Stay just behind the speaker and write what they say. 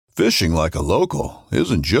Fishing like a local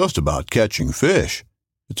isn't just about catching fish.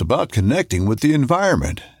 It's about connecting with the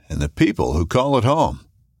environment and the people who call it home.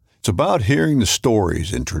 It's about hearing the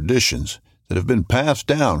stories and traditions that have been passed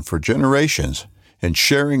down for generations and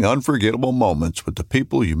sharing unforgettable moments with the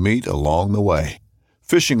people you meet along the way.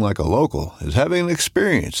 Fishing like a local is having an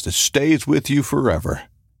experience that stays with you forever.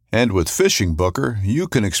 And with Fishing Booker, you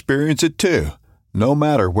can experience it too, no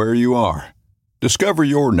matter where you are. Discover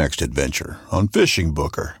your next adventure on Fishing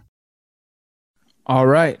Booker. All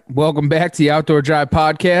right. Welcome back to the Outdoor Drive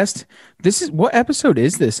podcast. What episode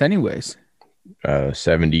is this anyways?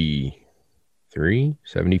 73,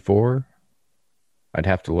 74. I'd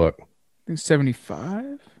have to look. I think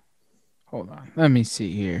 75. Hold on. Let me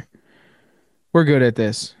see here. We're good at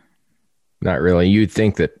this. Not really. You'd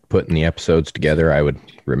think that putting the episodes together, I would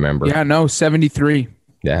remember. Yeah, no, 73.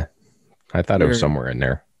 Yeah. I thought it was somewhere in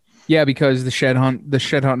there. Yeah, because the Shed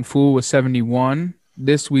Hunting Fool was 71.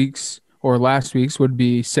 This week's or last week's would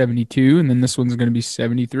be 72, and then this one's going to be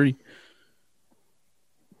 73.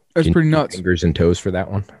 That's pretty nuts. Fingers and toes for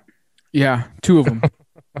that one? Yeah, two of them.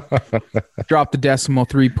 Drop the decimal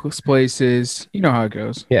 3 places. You know how it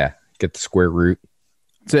goes. Yeah, get the square root.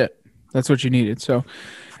 That's it. That's what you needed. So,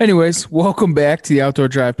 anyways, welcome back to the Outdoor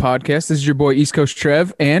Drive podcast. This is your boy East Coast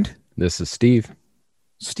Trev, and this is Steve.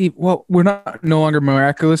 Steve, well, we're no longer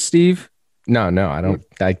Miraculous Steve. No, I don't.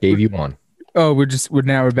 I gave you one. Oh,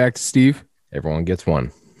 we're back to Steve. Everyone gets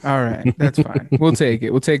one. All right, that's fine. We'll take it.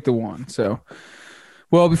 We'll take the one. So,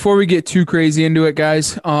 well, before we get too crazy into it,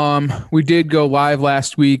 guys, we did go live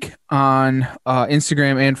last week on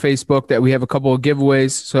Instagram and Facebook that we have a couple of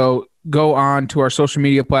giveaways. So go on to our social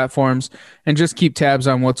media platforms and just keep tabs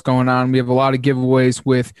on what's going on. We have a lot of giveaways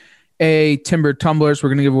with timber tumblers. We're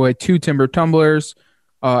going to give away 2 timber tumblers,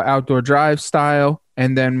 outdoor drive style.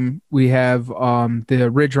 And then we have the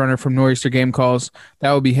Ridge Runner from Nor'easter Game Calls.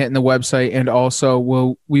 That will be hitting the website. And also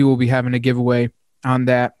we will be having a giveaway on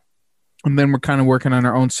that. And then we're kind of working on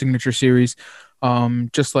our own signature series,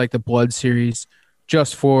 just like the Blood series,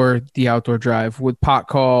 just for the Outdoor Drive with pot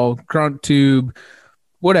call, grunt tube,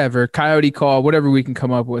 whatever, coyote call, whatever we can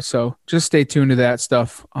come up with. So just stay tuned to that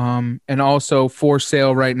stuff. And also for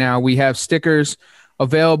sale right now, we have stickers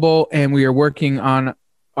available, and we are working on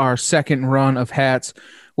our second run of hats,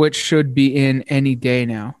 which should be in any day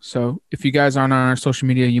now. So if you guys aren't on our social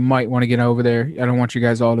media, you might want to get over there. I don't want you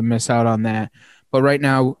guys all to miss out on that. But right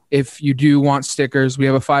now, if you do want stickers, we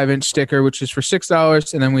have a 5-inch sticker, which is for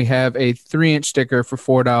 $6. And then we have a 3-inch sticker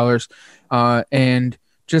for $4. And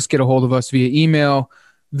just get a hold of us via email,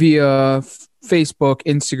 via Facebook,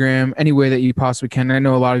 Instagram, any way that you possibly can. I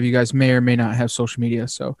know a lot of you guys may or may not have social media,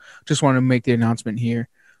 so just want to make the announcement here.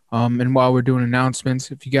 And while we're doing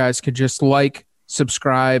announcements, if you guys could just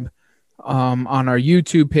subscribe on our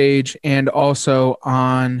YouTube page and also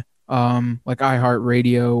on like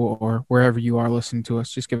iHeartRadio or wherever you are listening to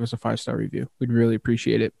us, just give us a 5-star review. We'd really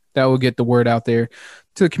appreciate it. That will get the word out there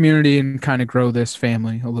to the community and kind of grow this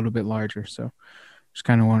family a little bit larger. So just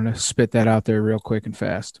kind of wanted to spit that out there real quick and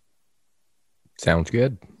fast. Sounds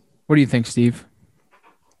good. What do you think, Steve?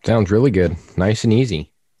 Sounds really good. Nice and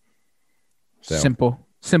easy.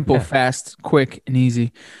 Simple, yeah. Fast, quick, and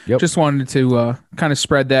easy. Yep. Just wanted to kind of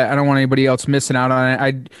spread that. I don't want anybody else missing out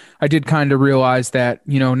on it. I did kind of realize that,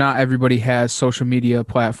 not everybody has social media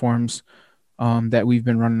platforms that we've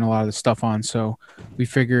been running a lot of the stuff on. So we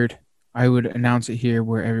figured I would announce it here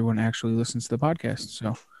where everyone actually listens to the podcast.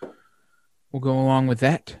 So we'll go along with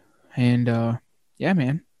that. And yeah,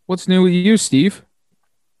 man. What's new with you, Steve?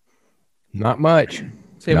 Not much.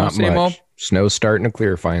 Same old. Snow's starting to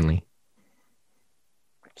clear finally.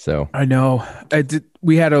 So I know. It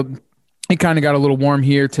kind of got a little warm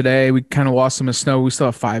here today. We kind of lost some of the snow. We still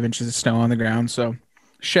have 5 inches of snow on the ground. So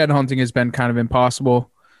shed hunting has been kind of impossible.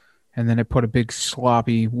 And then it put a big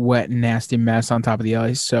sloppy, wet, nasty mess on top of the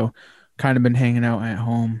ice. So kind of been hanging out at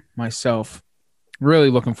home myself. Really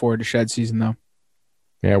looking forward to shed season though.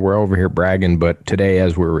 Yeah, we're over here bragging, but today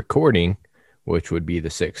as we're recording, which would be the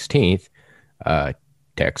 16th,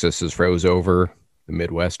 Texas is froze over. The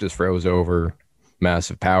Midwest is froze over.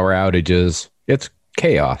 Massive power outages. It's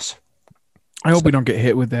chaos. I hope we don't get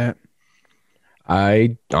hit with that.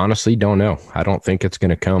 I honestly don't know. I don't think it's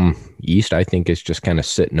going to come east. I think it's just kind of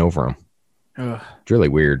sitting over them. Ugh. It's really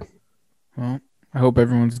weird. Well, I hope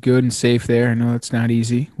everyone's good and safe there. I know it's not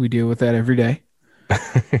easy. We deal with that every day.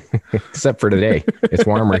 Except for today. It's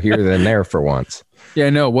warmer here than there for once. Yeah,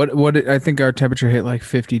 I know. What I think our temperature hit like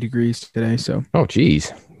 50 degrees today. So. Oh,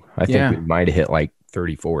 geez. I think we might have hit like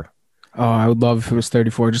 34. Oh, I would love if it was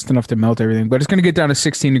 34, just enough to melt everything. But it's going to get down to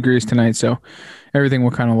 16 degrees tonight, so everything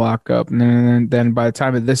will kind of lock up. And then by the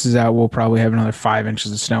time that this is out, we'll probably have another 5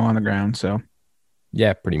 inches of snow on the ground. So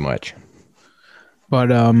Yeah, pretty much. But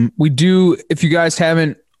we do, if you guys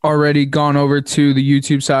haven't already gone over to the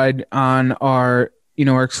YouTube side on our,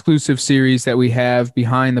 our exclusive series that we have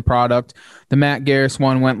behind the product, the Matt Garris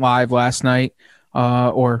one went live last night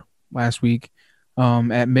or last week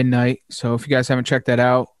at midnight. So if you guys haven't checked that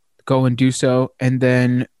out, go and do so. And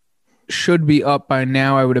then should be up by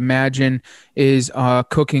now, I would imagine, is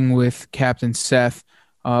Cooking with Captain Seth.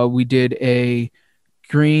 We did a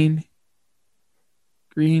green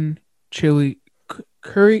chili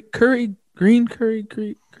curry,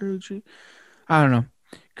 I don't know,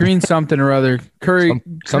 green something or other curry,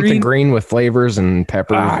 something green with flavors and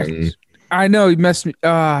peppers. And I know you messed me.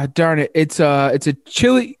 Darn it! It's a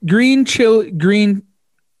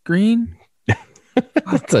green.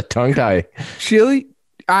 It's a tongue tie. Chili.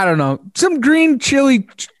 I don't know. Some green chili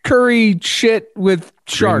curry shit with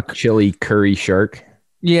shark. Green chili curry shark.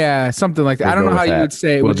 Yeah, something like that. I don't know how you would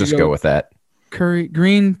say it. We'll just go with that.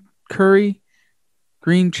 Green chili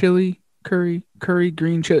curry,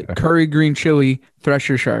 green chili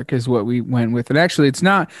Thresher Shark is what we went with. And actually, it's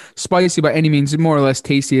not spicy by any means. It's more or less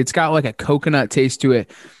tasty. It's got like a coconut taste to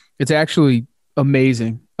it. It's actually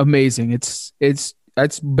amazing. It's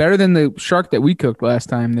better than the shark that we cooked last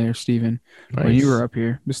time there, Steven, when you were up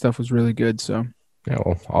here. This stuff was really good. So yeah,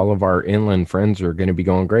 well, all of our inland friends are going to be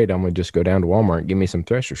going great. I'm going to just go down to Walmart and give me some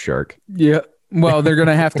Thresher Shark. Yeah. Well, they're going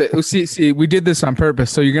to have to see, we did this on purpose.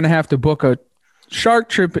 So you're going to have to book a shark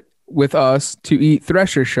trip with us to eat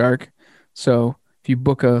Thresher Shark. So if you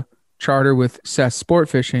book a charter with Seth Sport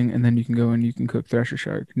Fishing, and then you can go and you can cook Thresher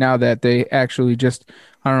Shark. Now that they actually just,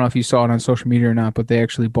 I don't know if you saw it on social media or not, but they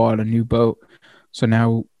actually bought a new boat. So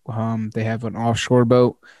now they have an offshore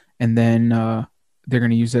boat, and then they're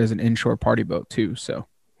going to use it as an inshore party boat too. So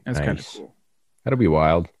that's kind of cool. That'll be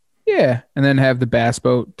wild. Yeah, and then have the bass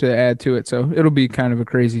boat to add to it. So it'll be kind of a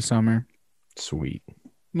crazy summer. Sweet.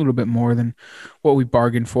 A little bit more than what we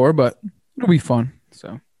bargained for, but it'll be fun.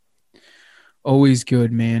 So always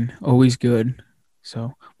good, man. Always good.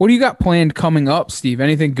 So what do you got planned coming up, Steve?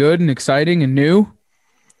 Anything good and exciting and new?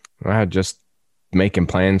 Just making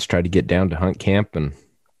plans, try to get down to hunt camp and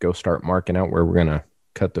go start marking out where we're going to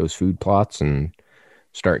cut those food plots and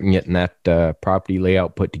start getting that property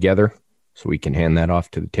layout put together so we can hand that off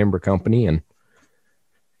to the timber company and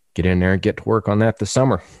get in there and get to work on that this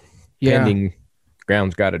summer. Yeah. Pending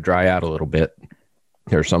ground's got to dry out a little bit.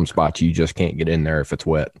 There's some spots you just can't get in there if it's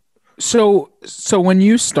wet. So when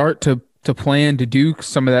you start to plan to do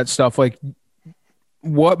some of that stuff, like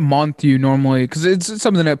what month do you normally, because it's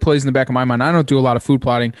something that plays in the back of my mind. I don't do a lot of food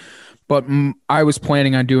plotting, but I was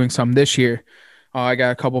planning on doing some this year. I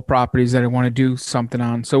got a couple properties that I want to do something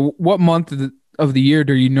on. So what month of the year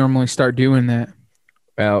do you normally start doing that?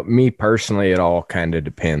 Well, me personally, it all kind of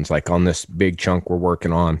depends. Like on this big chunk we're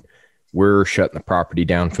working on, we're shutting the property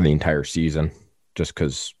down for the entire season just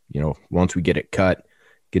because, once we get it cut,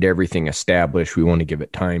 get everything established, we want to give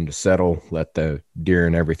it time to settle, let the deer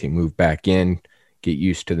and everything move back in, get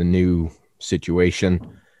used to the new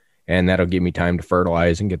situation, and that'll give me time to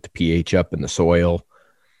fertilize and get the pH up in the soil.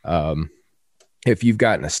 If you've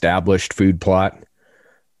got an established food plot,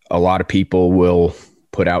 a lot of people will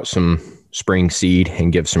put out some spring seed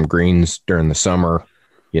and give some greens during the summer,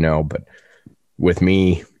 but with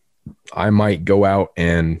me, I might go out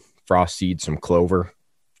and frost seed some clover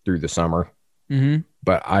through the summer,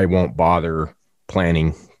 but I won't bother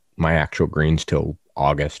planting my actual greens till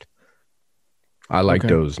August. I like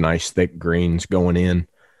those nice thick greens going in.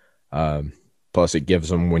 Plus it gives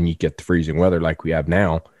them, when you get the freezing weather like we have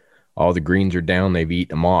now, all the greens are down, they've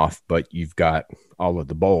eaten them off, but you've got all of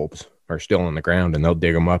the bulbs are still in the ground, and they'll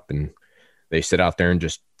dig them up and they sit out there and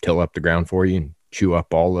just till up the ground for you and chew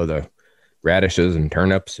up all of the radishes and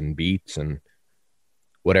turnips and beets, and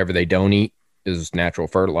whatever they don't eat is natural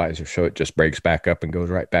fertilizer. So it just breaks back up and goes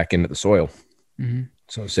right back into the soil.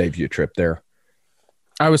 So it saves you a trip there.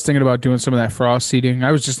 I was thinking about doing some of that frost seeding.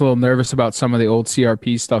 I was just a little nervous about some of the old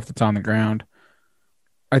CRP stuff that's on the ground.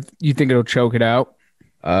 You think it'll choke it out?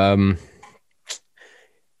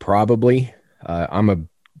 Probably. I'm a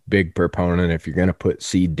big proponent. If you're going to put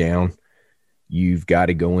seed down, you've got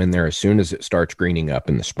to go in there as soon as it starts greening up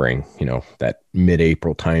in the spring, that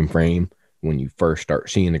mid-April time frame when you first start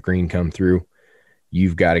seeing the green come through.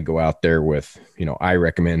 You've got to go out there with, I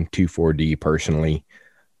recommend 2,4-D personally,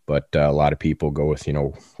 but a lot of people go with,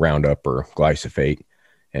 Roundup or glyphosate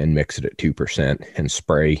and mix it at 2% and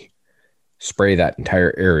spray that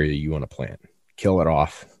entire area you want to plant. Kill it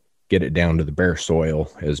off. get it down to the bare soil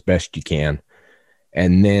as best you can,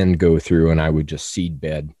 and then go through and I would just seed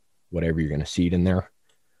bed whatever you're going to seed in there.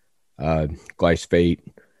 Glyphosate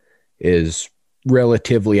is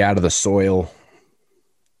relatively out of the soil,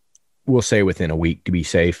 we'll say within a week to be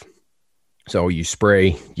safe. So you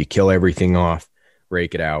spray, you kill everything off,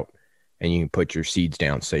 rake it out, and you can put your seeds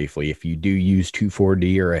down safely. If you do use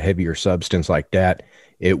 2,4-D or a heavier substance like that,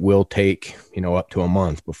 it will take, up to a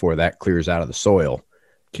month before that clears out of the soil.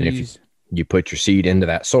 Jeez. And if you put your seed into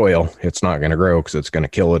that soil, it's not going to grow because it's going to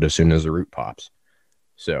kill it as soon as the root pops.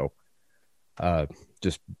 So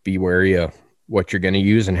just be wary of what you're going to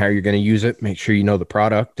use and how you're going to use it. Make sure you know the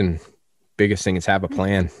product, and biggest thing is have a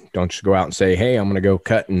plan. Don't just go out and say, hey, I'm going to go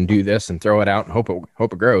cut and do this and throw it out and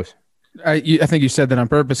hope it grows. I think you said that on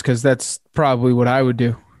purpose because that's probably what I would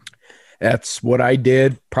do. That's what I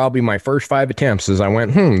did. Probably my first 5 attempts is I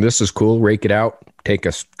went, this is cool. Rake it out, take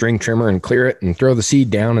a string trimmer and clear it and throw the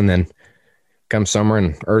seed down. And then come summer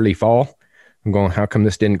and early fall, I'm going, how come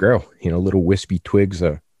this didn't grow? Little wispy twigs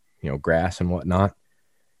of, grass and whatnot.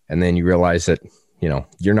 And then you realize that,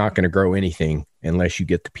 you're not going to grow anything unless you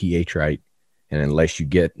get the pH right and unless you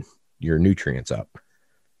get your nutrients up.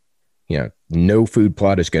 No food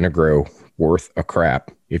plot is going to grow worth a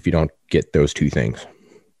crap if you don't get those two things.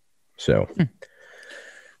 So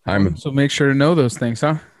so make sure to know those things,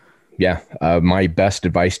 huh? Yeah. My best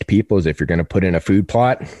advice to people is if you're going to put in a food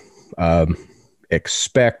plot,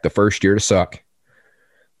 expect the first year to suck.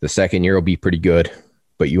 The second year will be pretty good,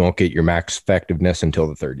 but you won't get your max effectiveness until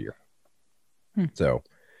the third year. So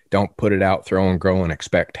don't put it out, throw and grow, and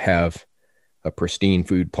expect to have a pristine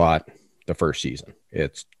food plot the first season.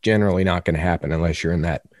 It's generally not going to happen unless you're in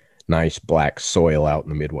that nice black soil out in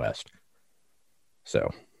the Midwest.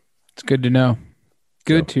 So it's good to know.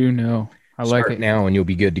 Good to know. I like it now, and you'll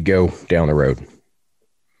be good to go down the road.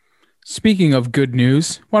 Speaking of good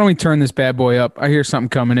news, why don't we turn this bad boy up? I hear something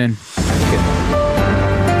coming in.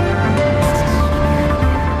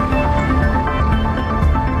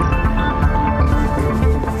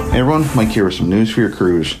 Hey everyone, Mike here with some news for your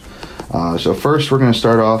cruise. So first, we're going to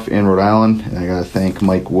start off in Rhode Island, and I got to thank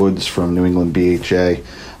Mike Woods from New England BHA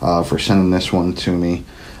for sending this one to me.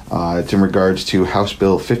 It's in regards to House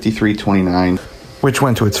Bill 5329, which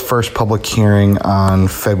went to its first public hearing on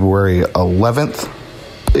February 11th.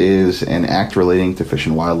 It is an act relating to fish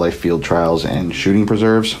and wildlife field trials and shooting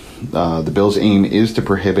preserves. The bill's aim is to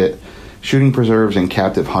prohibit shooting preserves and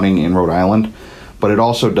captive hunting in Rhode Island, but it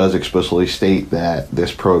also does explicitly state that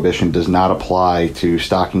this prohibition does not apply to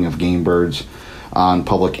stocking of game birds on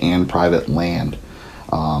public and private land.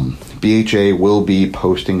 BHA will be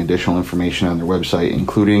posting additional information on their website,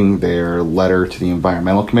 including their letter to the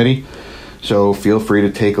Environmental Committee. So feel free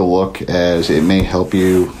to take a look, as it may help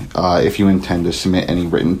you if you intend to submit any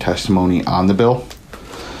written testimony on the bill.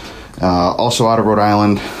 Also out of Rhode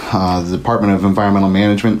Island, the Department of Environmental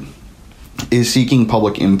Management is seeking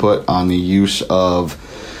public input on the use of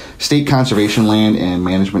state conservation land and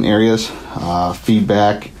management areas.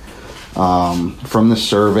 Feedback from the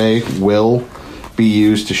survey will be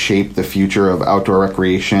used to shape the future of outdoor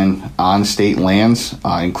recreation on state lands,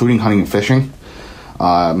 including hunting and fishing.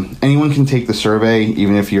 Anyone can take the survey,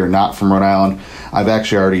 even if you're not from Rhode Island. I've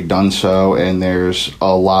actually already done so, and there's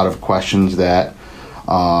a lot of questions that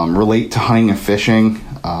relate to hunting and fishing.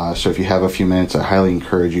 So if you have a few minutes, I highly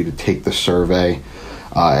encourage you to take the survey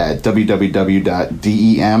at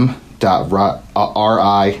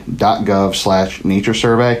www.dem.ri.gov/nature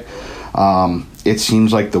survey. It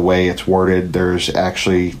seems like the way it's worded, there's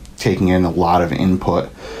actually taking in a lot of input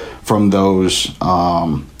from those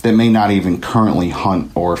that may not even currently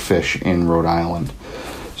hunt or fish in Rhode Island.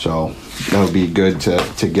 So that would be good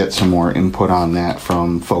to get some more input on that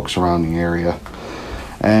from folks around the area.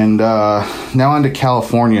 And now on to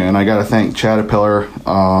California, and I got to thank Caterpillar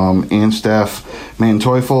and Steph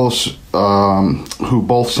Manteufels, who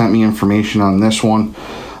both sent me information on this one.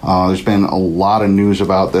 There's been a lot of news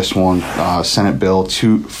about this one. Senate Bill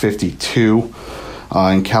 252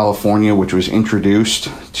 in California, which was introduced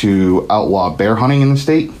to outlaw bear hunting in the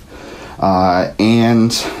state.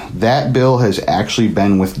 And that bill has actually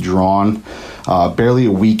been withdrawn barely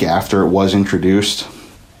a week after it was introduced.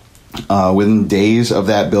 Within days of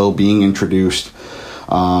that bill being introduced,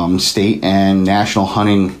 state and national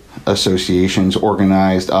hunting associations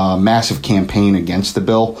organized a massive campaign against the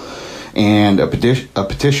bill, and a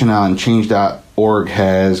petition on change.org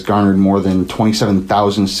has garnered more than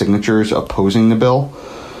 27,000 signatures opposing the bill.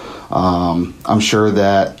 I'm sure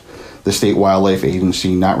that the State Wildlife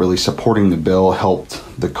Agency not really supporting the bill helped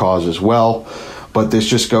the cause as well, but this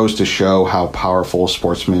just goes to show how powerful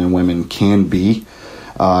sportsmen and women can be.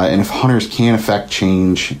 And if hunters can affect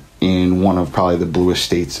change in one of probably the bluest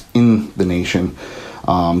states in the nation,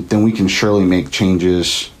 then we can surely make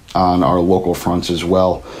changes on our local fronts as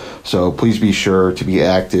well. So please be sure to be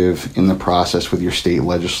active in the process with your state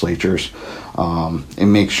legislatures,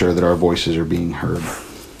 and make sure that our voices are being heard.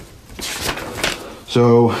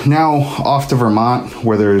 So now off to Vermont,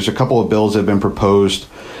 where there's a couple of bills that have been proposed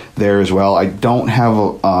there as well. I don't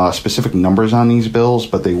have specific numbers on these bills,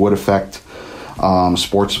 but they would affect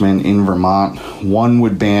sportsmen in Vermont. One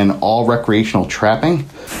would ban all recreational trapping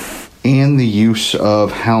and the use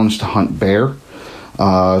of hounds to hunt bear.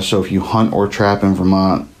 So if you hunt or trap in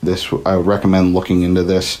Vermont, I would recommend looking into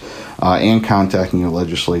this and contacting your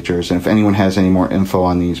legislatures. And if anyone has any more info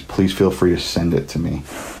on these, please feel free to send it to me.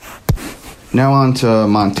 Now on to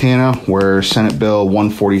Montana, where Senate Bill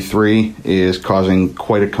 143 is causing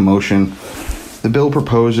quite a commotion. The bill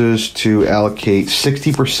proposes to allocate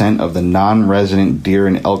 60% of the non-resident deer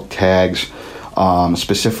and elk tags,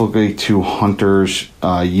 specifically to hunters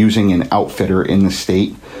using an outfitter in the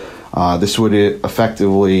state. This would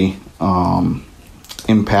effectively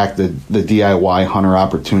impact the DIY hunter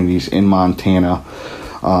opportunities in Montana.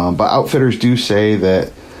 But outfitters do say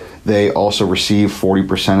that they also receive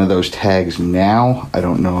 40% of those tags now. I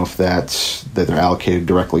don't know if that's that they're allocated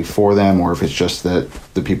directly for them, or if it's just that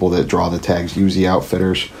the people that draw the tags use the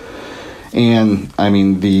outfitters. And I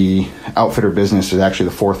mean, the outfitter business is actually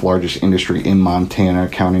the fourth largest industry in Montana,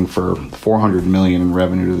 accounting for $400 million in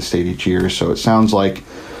revenue to the state each year. So it sounds like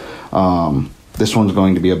this one's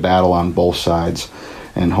going to be a battle on both sides,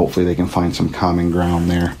 and hopefully they can find some common ground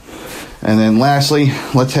there. And then lastly,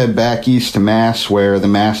 let's head back east to Mass, where the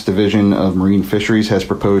Mass Division of Marine Fisheries has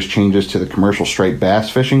proposed changes to the commercial striped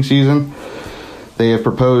bass fishing season. They have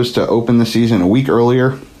proposed to open the season a week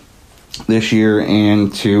earlier this year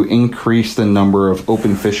and to increase the number of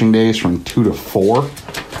open fishing days from 2 to 4.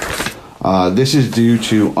 This is due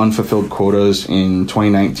to unfulfilled quotas in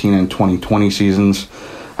 2019 and 2020 seasons.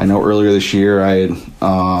 I know earlier this year I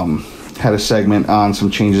had a segment on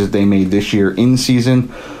some changes that they made this year in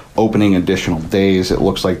season, opening additional days. It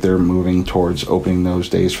looks like they're moving towards opening those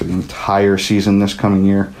days for the entire season this coming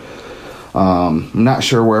year. I'm not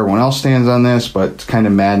sure where everyone else stands on this, but it's kind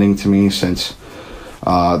of maddening to me since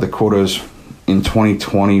the quotas in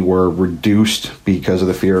 2020 were reduced because of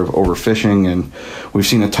the fear of overfishing, and we've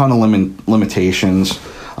seen a ton of limitations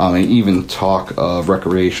and even talk of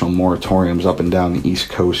recreational moratoriums up and down the East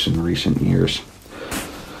Coast in recent years.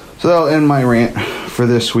 So that'll end my rant for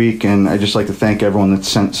this week, and I'd just like to thank everyone that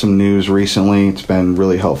sent some news recently. It's been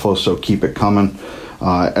really helpful, so keep it coming.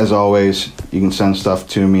 As always, you can send stuff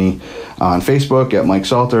to me on Facebook at Mike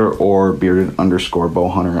Salter or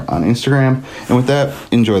bearded_bowhunter on Instagram. And with that,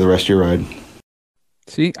 enjoy the rest of your ride.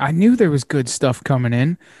 See, I knew there was good stuff coming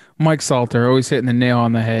in. Mike Salter, always hitting the nail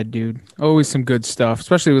on the head, dude. Always some good stuff,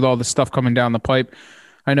 especially with all the stuff coming down the pipe.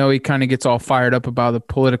 I know he kind of gets all fired up about the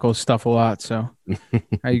political stuff a lot, so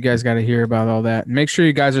you guys got to hear about all that. Make sure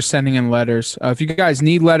you guys are sending in letters. If you guys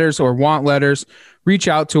need letters or want letters, reach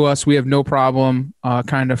out to us. We have no problem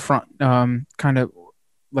kind of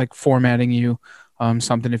like formatting you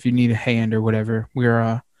something if you need a hand or whatever.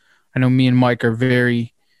 I know me and Mike are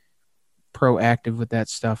very proactive with that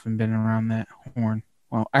stuff and been around that horn.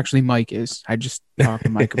 Well, actually, Mike is. I just talked to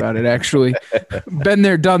Mike about it, actually. Been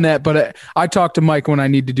there, done that, but I talk to Mike when I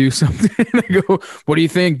need to do something. I go, what do you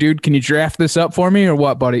think, dude? Can you draft this up for me or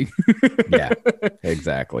what, buddy? Yeah,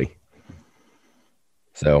 exactly.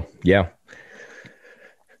 So, yeah.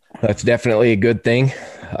 That's definitely a good thing.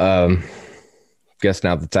 Guess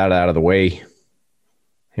now that's out of the way.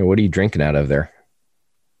 Hey, what are you drinking out of there?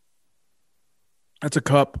 That's a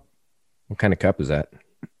cup. What kind of cup is that?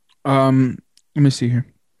 Let me see here.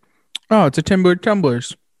 Oh, it's a Timbered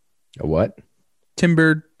Tumblers. A what?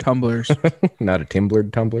 Timbered Tumblers. Not a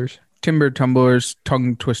Timbered Tumblers? Timbered Tumblers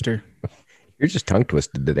tongue twister. You're just tongue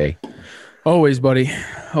twisted today. Always, buddy.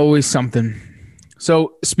 Always something.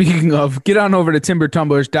 So speaking of, get on over to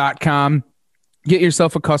timbertumblers.com. Get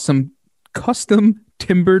yourself a custom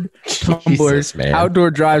timbered tumblers, Jesus, outdoor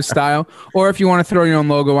drive style. Or if you want to throw your own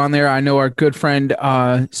logo on there, I know our good friend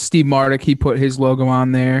Steve Mardick, he put his logo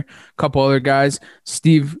on there. A couple other guys,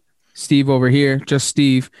 Steve over here, just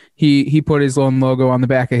Steve, he put his own logo on the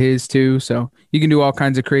back of his too. So you can do all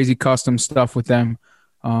kinds of crazy custom stuff with them.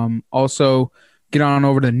 Also, get on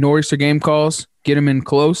over to Nor'easter Game Calls. Get them in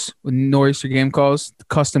close with Nor'easter Game Calls,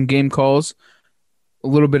 custom game calls. A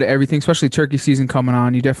little bit of everything, especially turkey season coming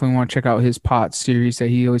on. You definitely want to check out his pot series that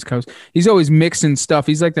he always comes. He's always mixing stuff.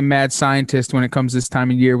 He's like the mad scientist when it comes this time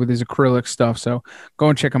of year with his acrylic stuff. So go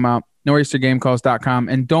and check him out. Nor'easterGameCalls.com.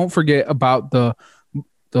 And don't forget about the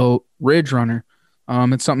Ridge Runner.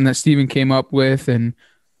 It's something that Steven came up with, and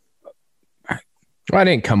Well, I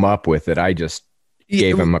didn't come up with it. I just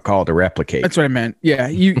gave him a call to replicate. That's what I meant. Yeah,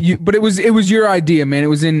 but it was your idea, man. It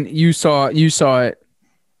was you saw it,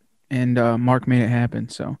 and Mark made it happen.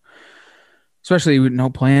 So, especially with no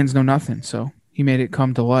plans, no nothing. So he made it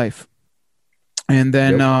come to life. And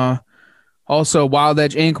then also Wild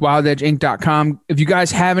Edge Inc., wildedgeinc.com. If you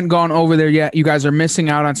guys haven't gone over there yet, you guys are missing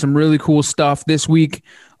out on some really cool stuff this week.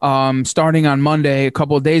 Starting on Monday, a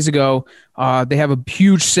couple of days ago, they have a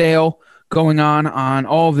huge sale going on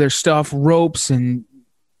all of their stuff, ropes and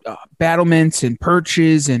battlements and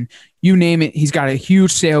perches and you name it. He's got a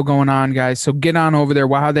huge sale going on, guys. So get on over there,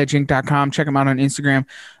 wildedgeinc.com. Check him out on Instagram.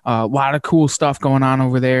 A lot of cool stuff going on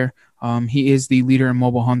over there. He is the leader in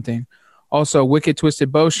mobile hunting. Also, Wicked Twisted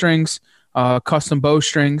Bowstrings, custom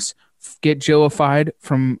bowstrings. Get Jillified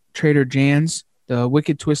from Trader Jan's. The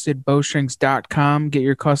wickedtwistedbowstrings.com. Get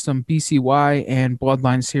your custom BCY and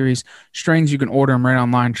Bloodline series strings. You can order them right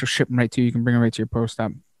online. She'll ship them right to you. You can bring them right to your post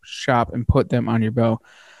shop and put them on your bow.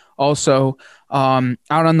 Also, Out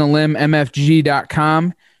on the Limb,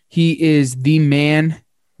 MFG.com. He is the man,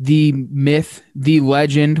 the myth, the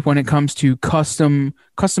legend when it comes to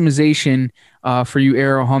customization for you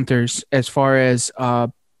arrow hunters as far as,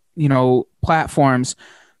 platforms,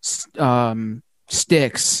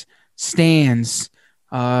 sticks, stands,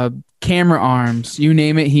 camera arms, you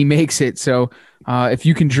name it, he makes it. So if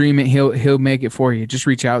you can dream it, he'll make it for you. Just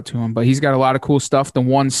reach out to him. But he's got a lot of cool stuff. The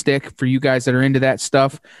one stick for you guys that are into that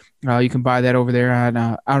stuff, you can buy that over there at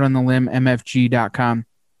Out on the Limb, MFG.com.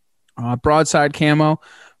 Broadside Camo,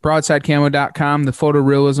 broadsidecamo.com, the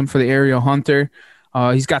photorealism for the aerial hunter.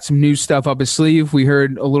 He's got some new stuff up his sleeve. We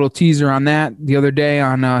heard a little teaser on that the other day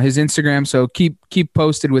on his Instagram. So keep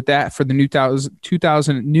posted with that for the new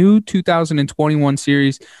 2021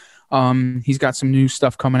 series. He's got some new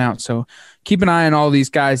stuff coming out. So keep an eye on all these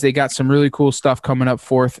guys. They got some really cool stuff coming up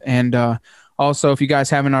forth. And also, if you guys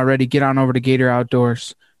haven't already, get on over to Gator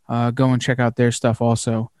Outdoors. Go and check out their stuff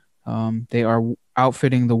also. They are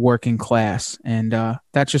outfitting the working class. And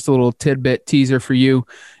that's just a little tidbit teaser for you.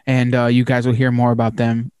 And you guys will hear more about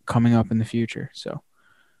them coming up in the future. So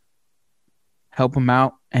help them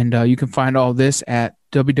out. And you can find all this at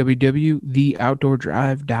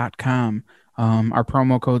www.theoutdoordrive.com. Our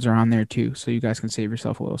promo codes are on there too. So you guys can save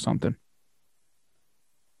yourself a little something.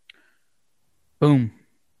 Boom.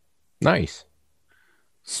 Nice.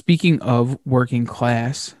 Speaking of working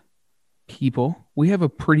class people, we have a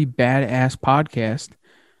pretty badass podcast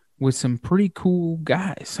with some pretty cool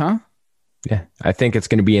guys, huh? Yeah, I think it's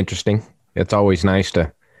going to be interesting. It's always nice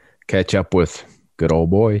to catch up with good old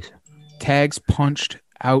boys. Tags Punched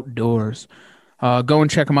Outdoors. Go and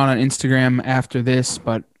check them out on Instagram after this,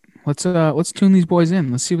 but let's tune these boys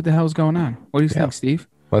in. Let's see what the hell's going on. What do you think, Steve?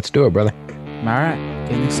 Let's do it, brother. All right,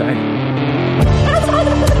 getting excited.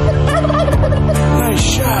 Nice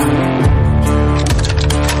shot.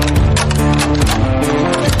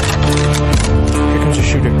 Here comes a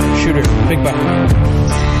shooter. Big buck.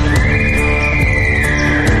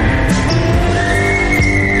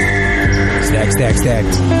 Stag.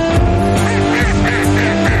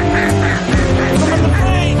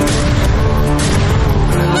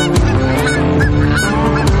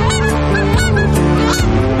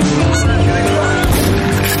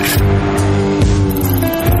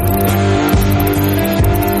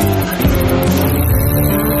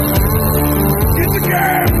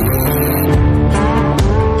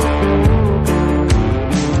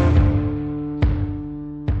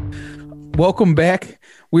 Welcome back.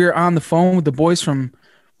 We are on the phone with the boys from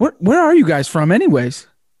where are you guys from anyways?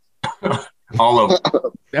 All over.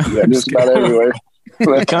 Yeah, just about everywhere.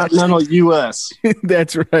 Continental U.S.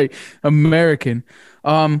 That's right. American.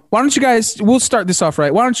 Why don't you guys, we'll start this off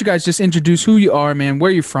right. Why don't you guys just introduce who you are, man,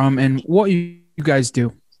 where you're from, and what you guys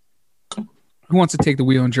do? Who wants to take the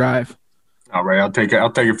wheel and drive? All right, I'll take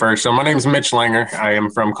it first. So my name is Mitch Langer. I am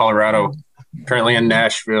from Colorado, currently in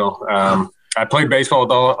Nashville. I played baseball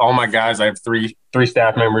with all my guys. I have three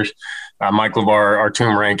staff members, Mike LeVar,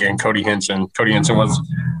 Artum Rank, and Cody Henson. Cody Henson was,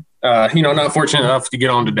 not fortunate enough to get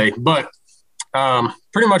on today. But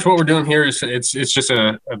pretty much what we're doing here is it's just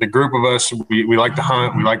the group of us. We like to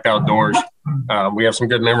hunt. We like the outdoors. We have some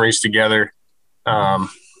good memories together,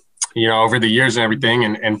 over the years and everything.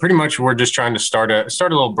 And pretty much we're just trying to start a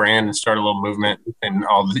little brand and start a little movement and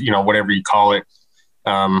all, whatever you call it.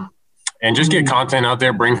 And just get content out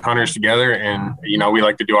there, bring hunters together. And, we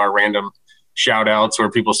like to do our random shout outs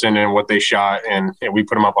where people send in what they shot and we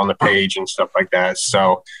put them up on the page and stuff like that.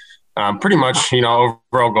 So pretty much,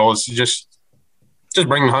 overall goal is to just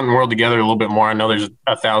bring the hunting world together a little bit more. I know there's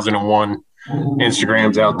 1,001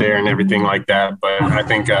 Instagrams out there and everything like that, but I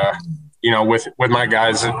think with my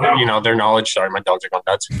guys, their knowledge. Sorry, my dogs are going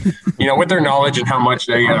nuts. With their knowledge and how much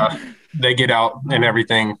they get out and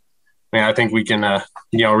everything. I think we can,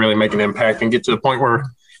 really make an impact and get to the point where,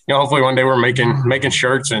 hopefully one day we're making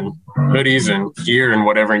shirts and hoodies and gear and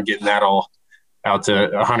whatever, and getting that all out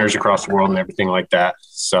to hunters across the world and everything like that.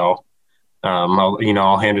 So,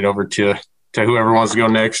 I'll hand it over to whoever wants to go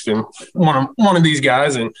next and one of these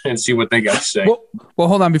guys and see what they got to say. Well,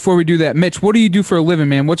 hold on. Before we do that, Mitch, what do you do for a living,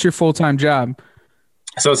 man? What's your full-time job?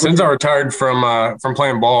 So since I retired from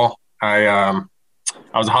playing ball, I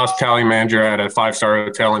was a hospitality manager at a 5-star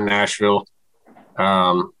hotel in Nashville.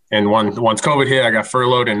 And once COVID hit, I got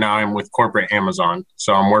furloughed, and now I'm with corporate Amazon.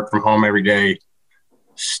 So I'm working from home every day,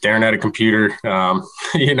 staring at a computer,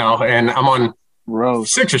 and I'm on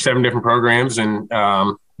 6 or 7 different programs. And,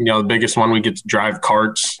 the biggest one, we get to drive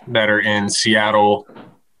carts that are in Seattle,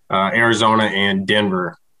 Arizona, and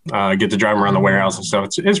Denver. Get to drive them around the warehouse and stuff.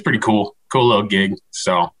 It's pretty cool little gig.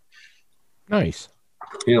 So nice.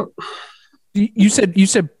 You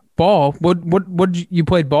said ball. What you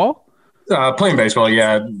played ball? Playing baseball.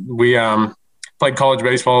 Yeah, we played college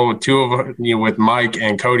baseball with two of with Mike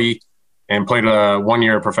and Cody, and played 1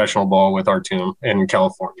 year of professional ball with Artum in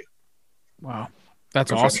California. Wow,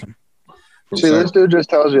 that's awesome. See, this dude just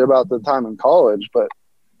tells you about the time in college, but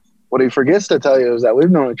what he forgets to tell you is that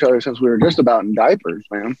we've known each other since we were just about in diapers,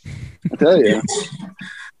 man. I tell you.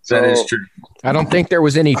 That is true. I don't think there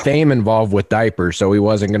was any fame involved with diapers, so he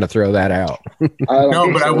wasn't going to throw that out.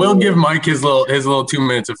 No, but I will give Mike his little 2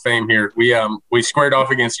 minutes of fame here. We squared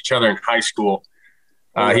off against each other in high school.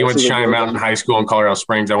 He went to Cheyenne Mountain High School in Colorado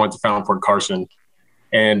Springs. I went to Fountain Fort Carson,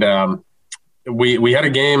 and we had a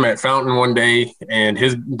game at Fountain one day, and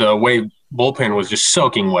the away bullpen was just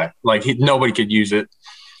soaking wet. Like nobody could use it.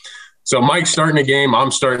 So Mike's starting a game. I'm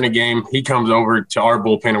starting a game. He comes over to our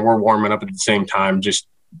bullpen, and we're warming up at the same time, just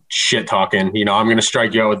shit talking. I'm going to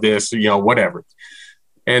strike you out with this, whatever.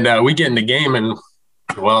 And we get in the game, and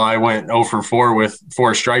I went 0 for 4 with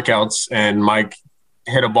 4 strikeouts, and Mike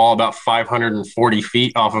hit a ball about 540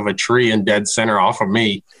 feet off of a tree in dead center off of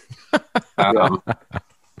me.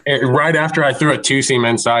 Right after I threw a 2-seam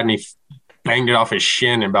inside, and he banged it off his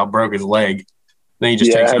shin and about broke his leg. Then he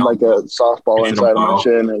just takes I had out, like a softball inside of my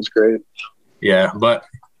shin. It was great. Yeah, but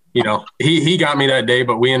he got me that day,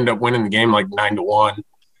 but we ended up winning the game like 9-1,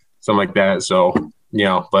 something like that. So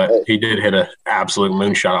but he did hit an absolute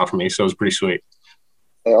moonshot off of me, so it was pretty sweet.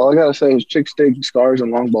 Hey, all I gotta say is chicks dig scars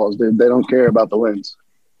and long balls, dude. They don't care about the wins.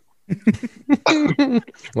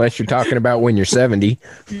 Unless you're talking about when you're 70.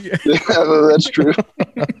 Yeah, that's true.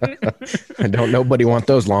 Nobody want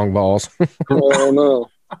those long balls. Oh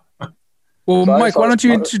no. Well, so Mike, why don't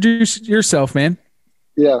you introduce yourself, man?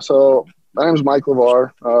 Yeah, so my name's Mike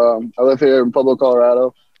LeVar. I live here in Pueblo,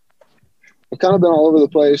 Colorado. I've kind of been all over the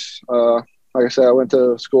place. Like I said, I went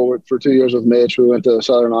to school for 2 years with Mitch. We went to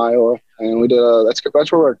Southern Iowa, and we did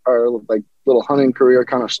that's where our like little hunting career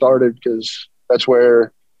kind of started, because that's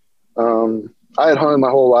where I had hunted my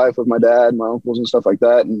whole life with my dad, my uncles, and stuff like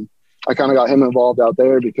that, and I kind of got him involved out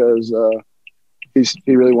there because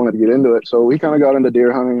he really wanted to get into it. So we kind of got into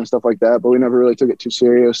deer hunting and stuff like that, but we never really took it too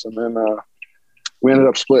serious. And then we ended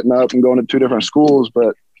up splitting up and going to 2 different schools.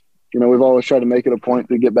 But we've always tried to make it a point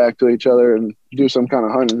to get back to each other and do some kind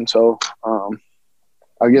of hunting. So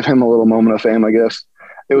I'll give him a little moment of fame, I guess.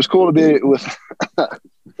 It was cool to be with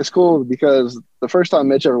 – it's cool because the first time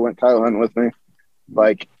Mitch ever went coyote hunting with me,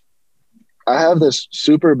 like, I have this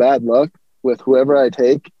super bad luck with whoever I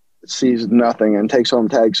take sees nothing and takes home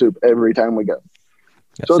tag soup every time we go.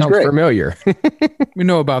 That so it's great. Familiar. We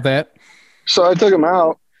know about that. So I took him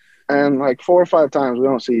out, and like 4 or 5 times we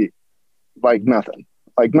don't see like nothing,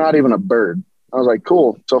 like not even a bird. I was like,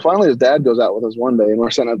 cool. So finally his dad goes out with us one day, and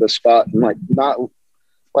we're sitting at this spot, and like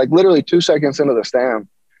literally 2 seconds into the stand,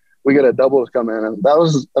 we get a doubles come in, and that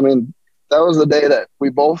was the day that we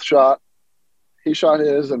both shot. He shot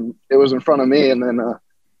his, and it was in front of me, and then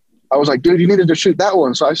I was like, dude, you needed to shoot that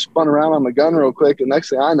one. So I spun around on the gun real quick, and next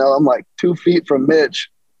thing I know, I'm like 2 feet from Mitch,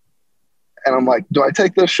 and I'm like, do I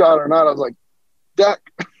take this shot or not? I was like, duck.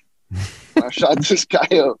 I shot this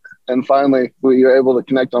coyote, and finally we were able to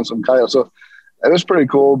connect on some coyote. So it was pretty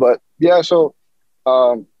cool. But yeah, so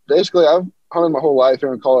basically I've hunted my whole life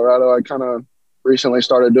here in Colorado. I kind of recently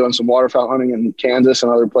started doing some waterfowl hunting in Kansas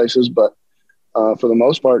and other places, but for the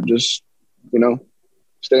most part, just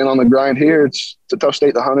staying on the grind here. It's a tough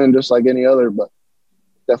state to hunt in, just like any other, but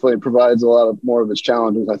definitely provides a lot of more of its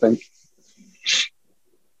challenges, I think.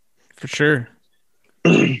 For sure.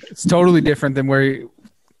 It's totally different than where you...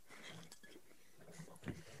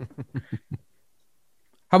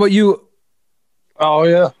 How about you? Oh,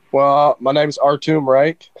 yeah. Well, my name's Artum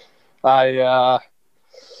Rank. I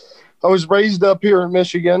was raised up here in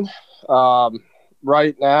Michigan.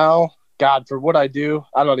 Right now, God, for what I do,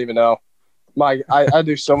 I don't even know. I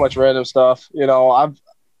do so much random stuff. You know, I've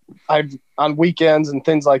on weekends and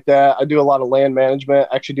things like that, I do a lot of land management.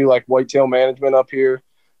 I actually do like whitetail management up here.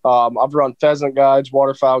 I've run pheasant guides,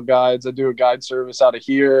 waterfowl guides. I do a guide service out of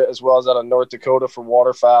here as well as out of North Dakota for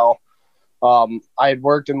waterfowl. I had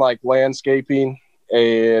worked in like landscaping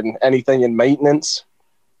and anything in maintenance,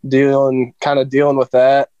 dealing with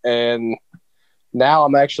that. And now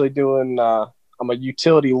I'm actually doing, I'm a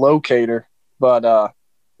utility locator, but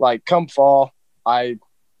like come fall, I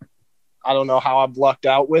don't know how I've lucked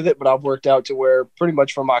out with it, but I've worked out to where pretty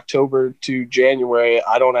much from October to January,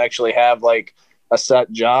 I don't actually have like a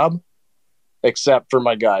set job except for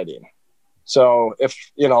my guiding. So if,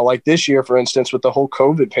 you know, like this year, for instance, with the whole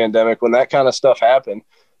COVID pandemic, when that kind of stuff happened,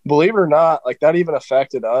 believe it or not, like that even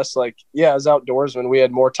affected us. Like, yeah, as outdoorsmen, we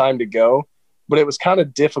had more time to go, but it was kind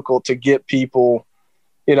of difficult to get people,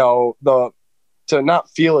 you know, to not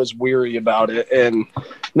feel as weary about it and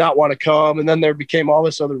not want to come. And then there became all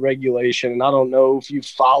this other regulation. And I don't know if you've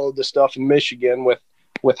followed the stuff in Michigan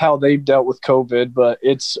with how they've dealt with COVID, but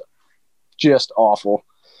it's just awful.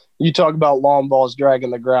 You talk about long balls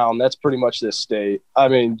dragging the ground. That's pretty much this state. I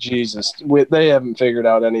mean, Jesus, they haven't figured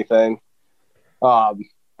out anything.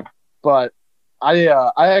 But I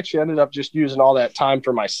actually ended up just using all that time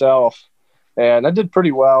for myself, and I did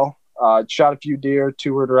pretty well. Shot a few deer,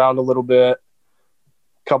 toured around a little bit,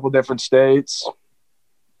 a couple different states.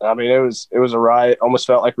 I mean, it was a riot. Almost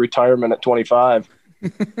felt like retirement at 25.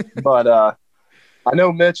 But I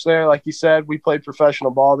know Mitch there, like you said, we played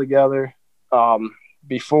professional ball together.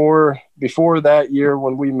 Before that year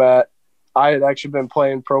when we met, I had actually been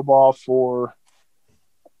playing pro ball for,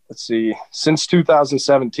 since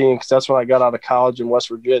 2017, because that's when I got out of college in West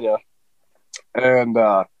Virginia. And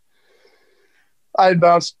I had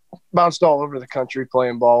bounced all over the country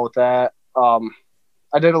playing ball with that.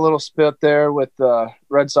 I did a little spit there with the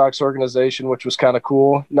Red Sox organization, which was kind of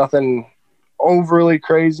cool. Nothing overly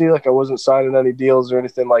crazy. Like I wasn't signing any deals or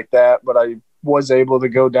anything like that, but I was able to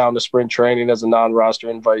go down to spring training as a non-roster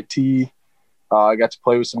invitee. I got to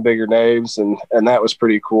play with some bigger names, and that was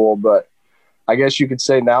pretty cool. But I guess you could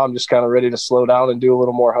say now I'm just kind of ready to slow down and do a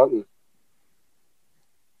little more hunting.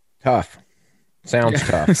 Tough. Sounds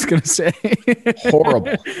tough. I was gonna say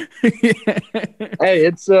horrible. Yeah. Hey,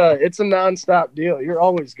 it's a nonstop deal. You're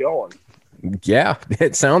always going. Yeah,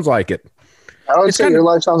 it sounds like it. I would say your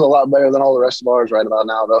life sounds a lot better than all the rest of ours right about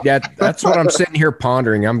now, though. Yeah, that's what I'm sitting here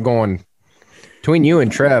pondering. I'm going between you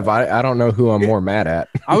and Trev. I don't know who I'm more mad at.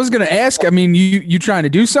 I was gonna ask. I mean, you trying to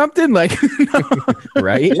do something like,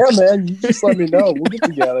 right? Yeah, man. You just let me know. We'll get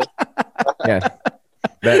together. Yeah.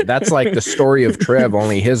 That's like the story of Trev,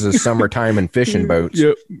 only his is summertime and fishing boats.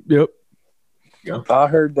 Yep. I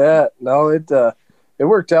heard that. No, it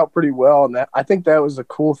worked out pretty well, and I think that was the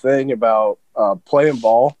cool thing about playing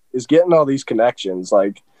ball is getting all these connections.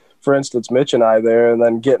 Like, for instance, Mitch and I there, and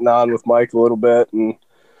then getting on with Mike a little bit, and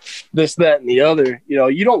this, that, and the other. You know,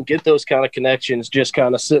 you don't get those kind of connections just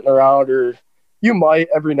kind of sitting around, or you might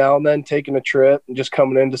every now and then taking a trip and just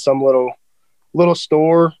coming into some little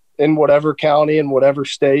store in whatever county in whatever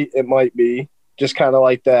state it might be, just kind of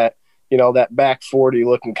like that, you know, that back 40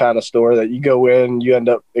 looking kind of store that you go in, you end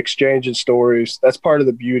up exchanging stories. That's part of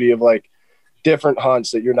the beauty of like different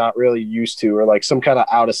hunts that you're not really used to, or like some kind of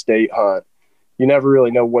out of state hunt. You never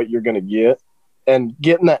really know what you're going to get, and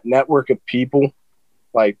getting that network of people,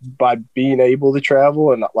 like by being able to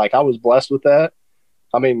travel. And like, I was blessed with that.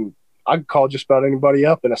 I mean, I could call just about anybody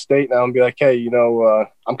up in a state now and be like, hey, you know,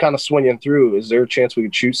 I'm kind of swinging through. Is there a chance we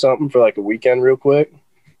could shoot something for like a weekend real quick?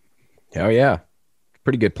 Hell yeah.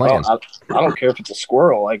 Pretty good plans. I don't care if it's a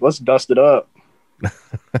squirrel. Like, let's dust it up.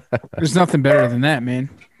 There's nothing better than that, man.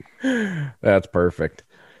 That's perfect.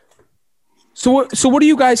 So what do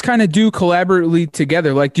you guys kind of do collaboratively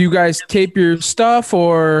together? Like, do you guys tape your stuff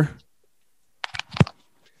or?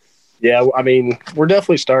 Yeah, I mean, we're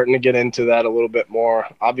definitely starting to get into that a little bit more.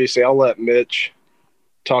 Obviously, I'll let Mitch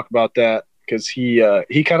talk about that because he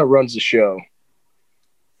kind of runs the show.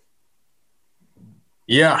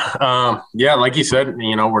 Yeah, like you said,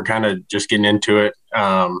 you know, we're kind of just getting into it.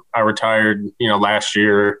 I retired, you know, last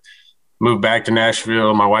year, moved back to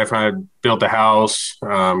Nashville. My wife and I built a house,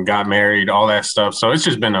 got married, all that stuff. So it's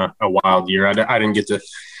just been a wild year. I didn't get to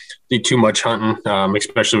do too much hunting,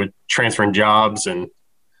 especially with transferring jobs, and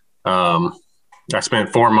I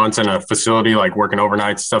spent 4 months in a facility, like working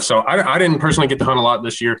overnight and stuff. So I didn't personally get to hunt a lot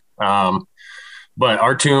this year. But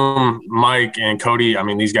Artum, Mike, and Cody, I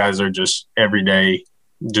mean, these guys are just every day,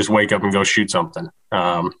 just wake up and go shoot something.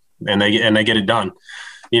 And they get it done.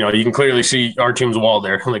 you can clearly see our team's wall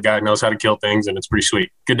there. The guy knows how to kill things, and it's pretty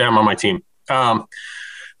sweet. Good to have him on my team.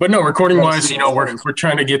 But no, recording wise, we're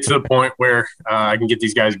trying to get to the point where I can get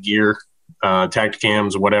these guys gear, tactic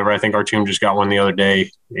cams, whatever. I think our team just got one the other day,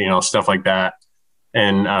 stuff like that.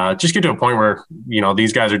 And just get to a point where,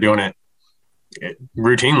 these guys are doing it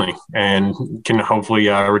routinely and can hopefully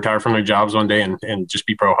retire from their jobs one day and just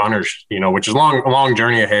be pro hunters, which is a long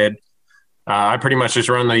journey ahead. I pretty much just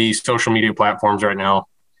run the social media platforms right now.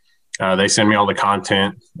 They send me all the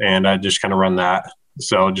content and I just kind of run that.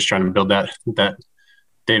 So just trying to build that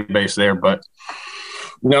database there. But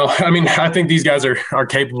no, I think these guys are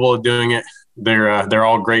capable of doing it. They're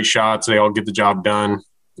all great shots. They all get the job done.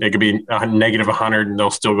 It could be a negative 100 and they'll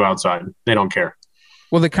still go outside. They don't care.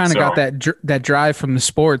 Well, they kind of got that drive from the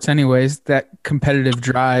sports anyways, that competitive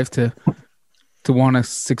drive to want to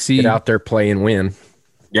succeed. Get out there, play and win.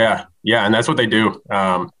 Yeah. And that's what they do.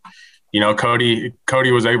 Cody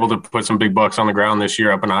was able to put some big bucks on the ground this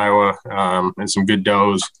year up in Iowa, and some good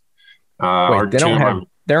does.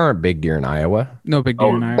 There aren't big deer in Iowa. No big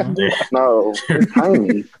deer in Iowa. No, they're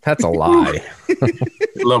tiny. That's a lie.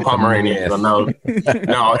 Little Pomeranian. No.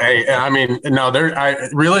 Hey, they're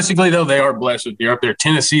realistically though, they are blessed with deer up there.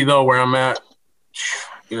 Tennessee though, where I'm at,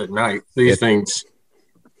 good night. These things.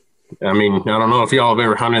 I don't know if y'all have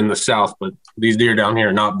ever hunted in the South, but these deer down here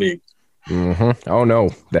are not big. Mm-hmm. Oh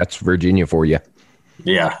no, that's Virginia for you.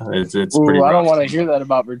 Yeah, it's Ooh, pretty rough. I don't want to hear that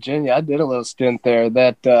about Virginia. I did a little stint there.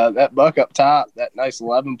 That buck up top, that nice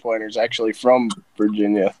 11-pointer is actually from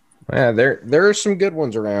Virginia. Yeah, there are some good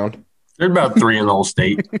ones around. There's about 3 in the whole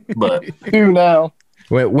state, but 2 now.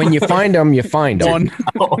 When you find them, you find them.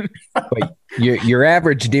 Like your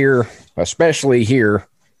average deer, especially here,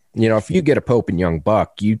 if you get a Pope and Young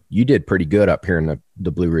buck, you did pretty good up here in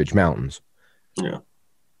the Blue Ridge Mountains. Yeah.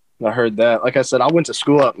 I heard that. Like I said, I went to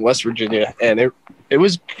school up in West Virginia, and it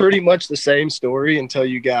was pretty much the same story until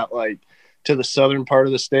you got like to the southern part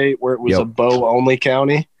of the state where it was a bow-only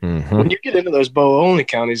county. Mm-hmm. When you get into those bow-only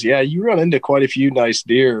counties, yeah, you run into quite a few nice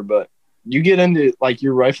deer, but you get into like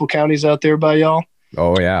your rifle counties out there by y'all.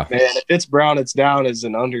 Oh, yeah. Man, if it's brown, it's down is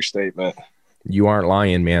an understatement. You aren't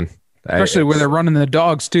lying, man. Especially where they're running the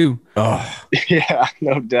dogs too. Oh, yeah,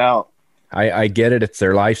 no doubt. I get it. It's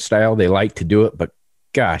their lifestyle. They like to do it, but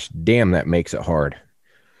gosh, damn, that makes it hard.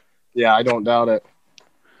 Yeah, I don't doubt it.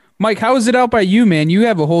 Mike, how is it out by you, man? You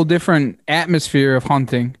have a whole different atmosphere of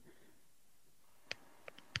hunting.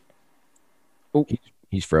 Oh,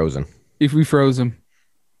 he's frozen. If we froze him.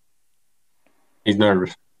 He's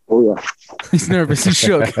nervous. Oh yeah, he's nervous. He's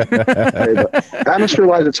shook.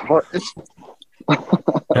 Atmosphere-wise, it's hard.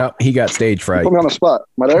 No, he got stage fright. Put me on the spot.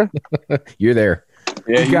 Am I there? You're there.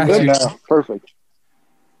 Yeah, you got you. Now. Perfect.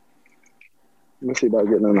 Let me see about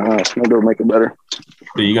getting in the house. Maybe it'll make it better.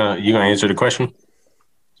 So you gonna answer the question?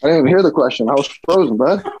 I didn't even hear the question. I was frozen,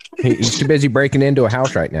 bud. He's too busy breaking into a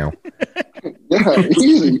house right now. Yeah,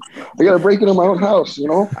 easy. I got to break into my own house,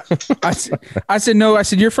 I said, no. I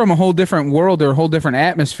said, you're from a whole different world or a whole different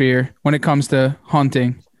atmosphere when it comes to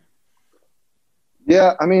hunting.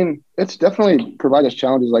 Yeah, it's definitely provided us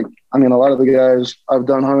challenges. Like, a lot of the guys, I've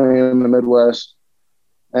done hunting in the Midwest,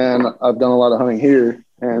 and I've done a lot of hunting here.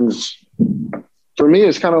 And for me,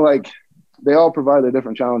 it's kind of like they all provide their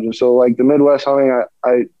different challenges. So, like the Midwest hunting,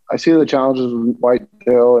 I see the challenges with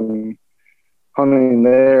whitetail and hunting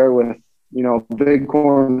there with, big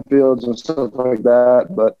cornfields and stuff like that.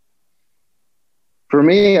 But for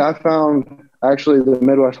me, I found actually the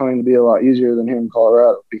Midwest hunting to be a lot easier than here in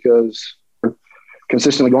Colorado because we're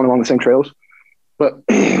consistently going along the same trails. But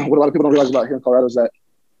what a lot of people don't realize about here in Colorado is that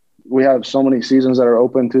we have so many seasons that are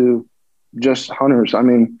open to just hunters.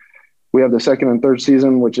 We have the second and third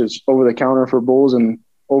season, which is over the counter for bulls in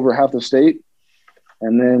over half the state.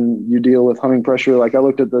 And then you deal with hunting pressure. Like I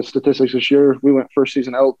looked at the statistics this year. We went first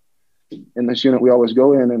season elk in this unit we always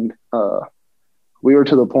go in. And we were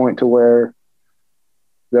to the point to where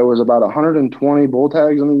there was about 120 bull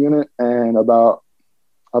tags in the unit and about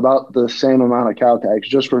the same amount of cow tags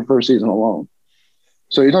just for first season alone.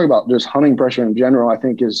 So you talk about just hunting pressure in general, I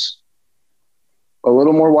think is a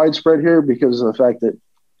little more widespread here because of the fact that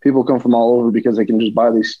people come from all over because they can just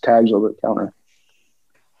buy these tags over the counter.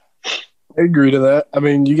 I agree to that.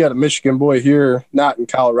 You got a Michigan boy here, not in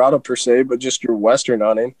Colorado per se, but just your Western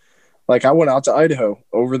hunting. Like I went out to Idaho,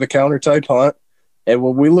 over the counter type hunt. And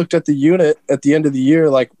when we looked at the unit at the end of the year,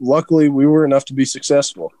 like luckily we were enough to be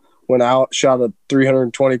successful. Went out, shot a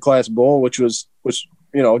 320 class bull, which was just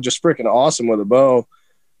freaking awesome with a bow.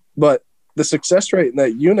 But the success rate in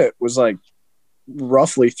that unit was like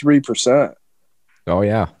roughly 3%. Oh,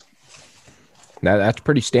 yeah. That's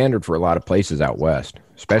pretty standard for a lot of places out west,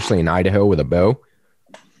 especially in Idaho with a bow.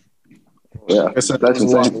 Yeah, I said that's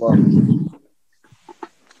there's a lot insane. of luck.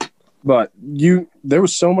 But there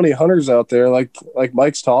was so many hunters out there, like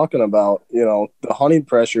Mike's talking about, the hunting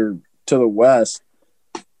pressure to the west.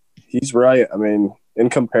 He's right. I mean, in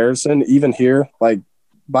comparison, even here, like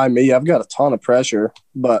by me, I've got a ton of pressure,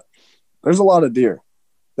 but there's a lot of deer.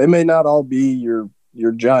 They may not all be your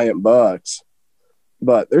giant bucks,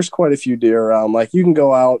 but there's quite a few deer around. Like you can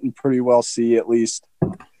go out and pretty well see at least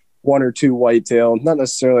one or two whitetail, not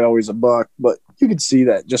necessarily always a buck, but you could see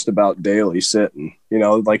that just about daily sitting.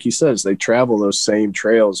 Like he says, they travel those same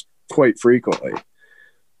trails quite frequently.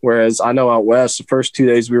 Whereas I know out west, the first 2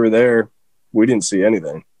 days we were there, we didn't see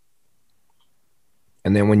anything.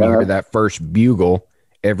 And then when you hear that first bugle,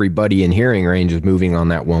 everybody in hearing range is moving on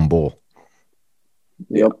that one bull.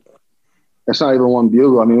 Yep. It's not even one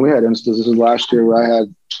bugle. I mean, we had instances last year where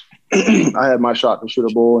I had my shot to shoot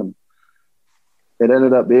a bull, and it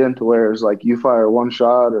ended up being to where it's like you fire one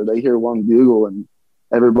shot or they hear one bugle, and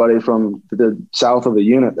everybody from the south of the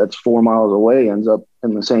unit that's 4 miles away ends up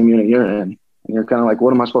in the same unit you're in. And you're kind of like,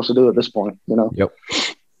 what am I supposed to do at this point? Yep.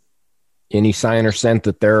 Any sign or scent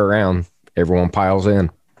that they're around, everyone piles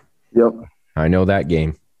in. Yep. I know that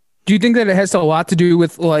game. Do you think that it has a lot to do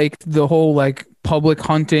with like the whole like public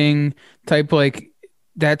hunting type, like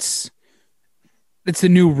it's the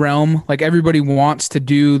new realm? Like everybody wants to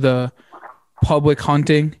do the public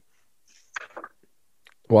hunting.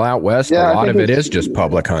 Well, out west, a lot of it is just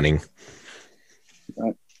public hunting.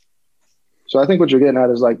 Right. So I think what you're getting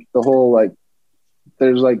at is like the whole, like,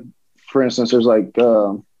 there's like, for instance, there's like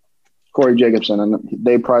Corey Jacobson, and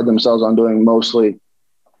they pride themselves on doing mostly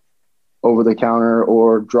over the counter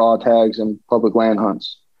or draw tags and public land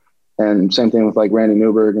hunts. And same thing with like Randy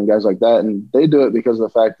Newberg and guys like that. And they do it because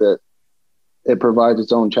of the fact that it provides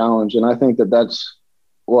its own challenge. And I think that that's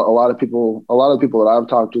what a lot of people that I've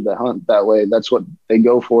talked to that hunt that way, that's what they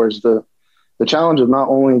go for, is the challenge of not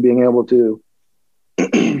only being able to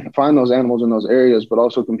find those animals in those areas, but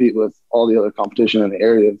also compete with all the other competition in the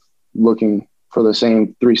area looking for the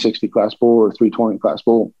same 360 class bull or 320 class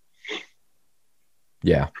bull.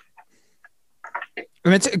 Yeah.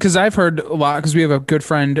 And it's because I've heard a lot, because we have a good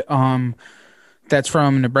friend that's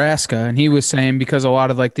from Nebraska, and he was saying because a lot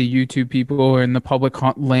of like the YouTube people and the public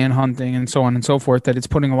land hunting and so on and so forth, that it's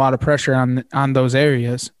putting a lot of pressure on those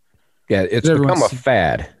areas. Yeah, it's become a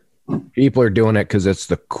fad. People are doing it because it's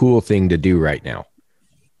the cool thing to do right now.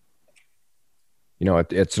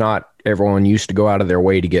 It's not, everyone used to go out of their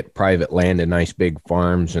way to get private land and nice big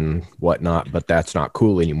farms and whatnot, but that's not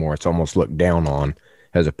cool anymore. It's almost looked down on,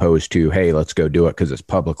 as opposed to, hey, let's go do it because it's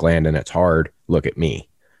public land and it's hard. Look at me.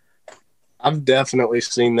 I've definitely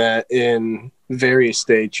seen that in various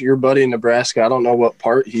states. Your buddy in Nebraska, I don't know what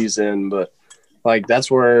part he's in, but like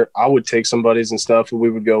that's where I would take some buddies and stuff, and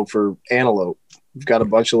we would go for antelope. We've got a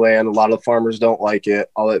bunch of land. A lot of farmers don't like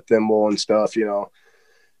it. All that thimble and stuff,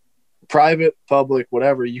 private, public,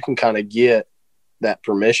 whatever, you can kind of get that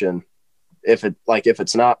permission if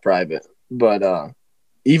it's not private. But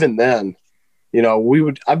even then,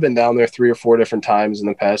 I've been down there 3 or 4 different times in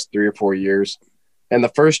the past 3 or 4 years. And the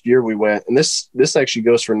first year we went, and this actually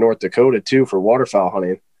goes for North Dakota too, for waterfowl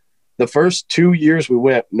hunting. The first 2 years we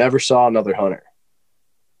went, never saw another hunter,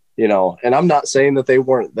 and I'm not saying that they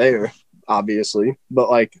weren't there, obviously, but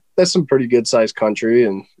like that's some pretty good sized country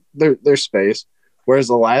and there's space. Whereas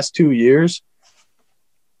the last 2 years,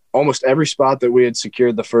 almost every spot that we had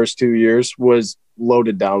secured the first 2 years was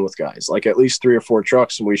loaded down with guys, like at least 3 or 4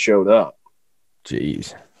 trucks, and we showed up.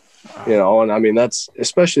 Jeez. And I mean, that's,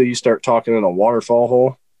 especially you start talking in a waterfall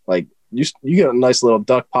hole, like you get a nice little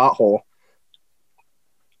duck pothole.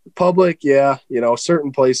 Public, yeah,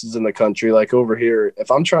 certain places in the country, like over here,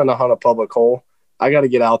 if I'm trying to hunt a public hole, I got to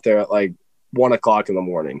get out there at like 1 o'clock in the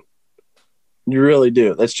morning. You really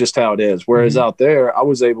do. That's just how it is. Whereas out there, I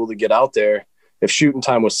was able to get out there. If shooting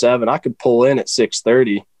time was 7, I could pull in at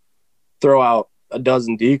 6:30, throw out a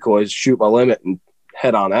dozen decoys, shoot my limit, and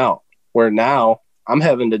head on out. Where now I'm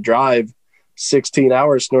having to drive 16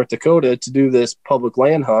 hours to North Dakota to do this public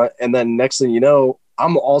land hunt. And then next thing you know,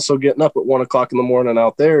 I'm also getting up at 1 o'clock in the morning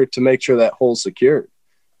out there to make sure that hole's secured.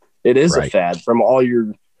 It is a fad from all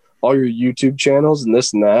your YouTube channels and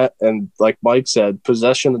this and that. And like Mike said,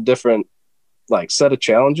 possession of different like set of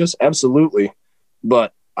challenges. Absolutely.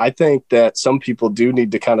 But I think that some people do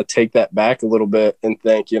need to kind of take that back a little bit and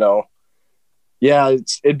think, yeah,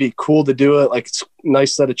 it'd be cool to do it. Like it's a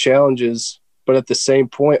nice set of challenges. But at the same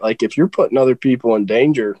point, like if you're putting other people in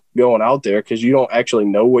danger going out there because you don't actually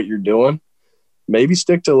know what you're doing, maybe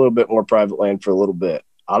stick to a little bit more private land for a little bit.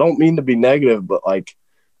 I don't mean to be negative, but like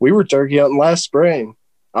we were turkey hunting last spring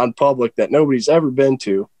on public that nobody's ever been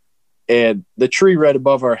to. and the tree right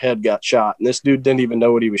above our head got shot, and this dude didn't even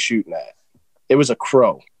know what he was shooting at. It was a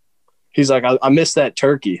crow. He's like, I missed that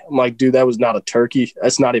turkey. I'm like, dude, that was not a turkey.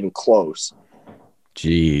 That's not even close.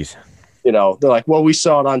 Jeez. You know, they're like, well, we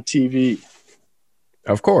saw it on TV.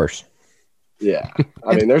 Of course. Yeah.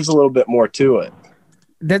 I mean, there's a little bit more to it.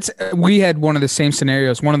 We had one of the same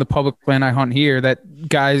scenarios. One of the public land I hunt here, that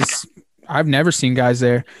guys, I've never seen guys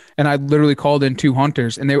there, and I literally called in 2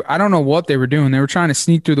 hunters, and I don't know what they were doing. They were trying to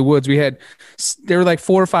sneak through the woods. There were like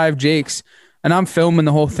 4 or 5 jakes, and I'm filming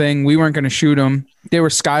the whole thing. We weren't going to shoot them. They were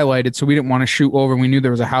skylighted, so we didn't want to shoot over. We knew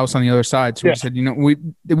there was a house on the other side, so we said,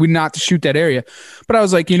 we not to shoot that area. But I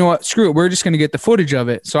was like, you know what? Screw it. We're just going to get the footage of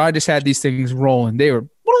it. So I just had these things rolling. They were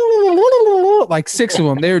like 6 of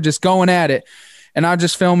them. They were just going at it. And I'm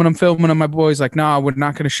just filming them. My boy's like, nah, we're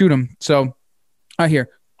not going to shoot him. So I hear,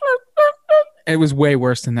 it was way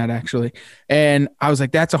worse than that, actually. And I was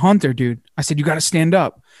like, that's a hunter, dude. I said, you got to stand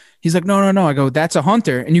up. He's like, no. I go, that's a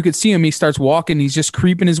hunter. And you could see him. He starts walking. He's just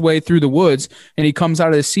creeping his way through the woods. And he comes out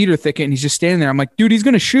of the cedar thicket and he's just standing there. I'm like, dude, he's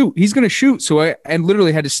going to shoot. He's going to shoot. So I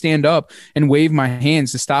literally had to stand up and wave my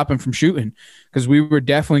hands to stop him from shooting, because we were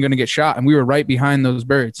definitely going to get shot. And we were right behind those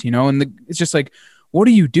birds, you know? And it's just like, what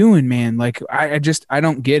are you doing, man? Like, I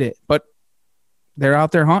don't get it, but they're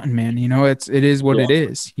out there hunting, man. You know, it is what it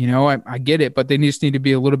is, you know, I get it, but they just need to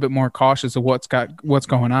be a little bit more cautious of what's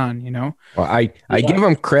going on, you know? Well, I give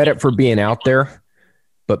them credit for being out there,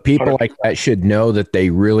 but people like that should know that they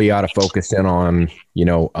really ought to focus in on, you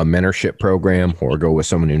know, a mentorship program, or go with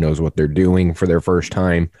someone who knows what they're doing for their first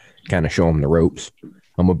time, kind of show them the ropes.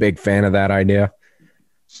 I'm a big fan of that idea,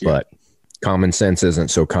 but common sense isn't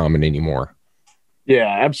so common anymore. Yeah,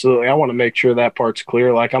 absolutely. I want to make sure that part's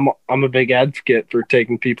clear. Like, I'm a big advocate for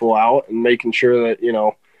taking people out and making sure that, you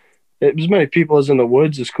know, as many people as in the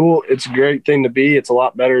woods is cool. It's a great thing to be. It's a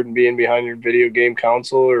lot better than being behind your video game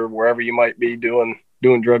console or wherever you might be doing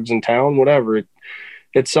drugs in town, whatever.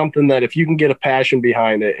 It's something that if you can get a passion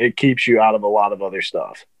behind it, it keeps you out of a lot of other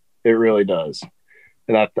stuff. It really does.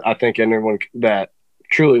 And I think anyone that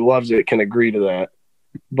truly loves it can agree to that.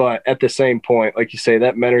 But at the same point, like you say,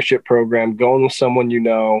 that mentorship program, going with someone, you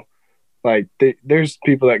know, like there's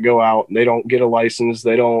people that go out and they don't get a license.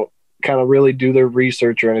 They don't kind of really do their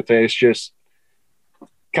research or anything. It's just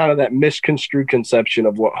kind of that misconstrued conception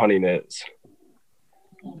of what hunting is.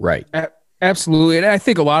 Right. Absolutely. And I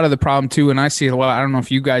think a lot of the problem too, and I see it a lot, I don't know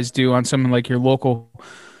if you guys do on some of like your local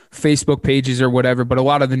Facebook pages or whatever, but a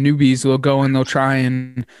lot of the newbies will go and they'll try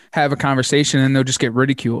and have a conversation and they'll just get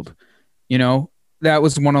ridiculed, you know? That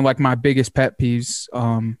was one of like my biggest pet peeves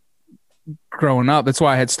growing up. That's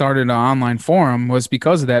why I had started an online forum, was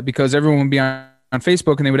because of that, because everyone would be on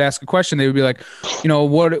Facebook and they would ask a question. They would be like, you know,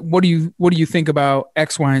 what do you think about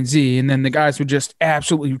X, Y, and Z? And then the guys would just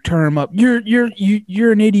absolutely turn them up. You're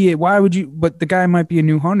an idiot. Why would you? But the guy might be a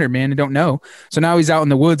new hunter, man, and don't know. So now he's out in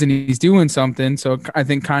the woods and he's doing something. So I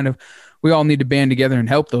think kind of we all need to band together and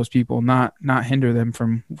help those people, not hinder them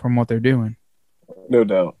from what they're doing. No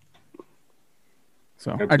doubt.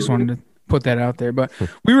 So I just wanted to put that out there. But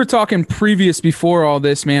we were talking before all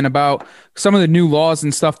this, man, about some of the new laws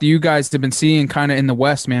and stuff that you guys have been seeing kind of in the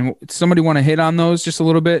West, man. Somebody want to hit on those just a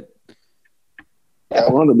little bit? Yeah,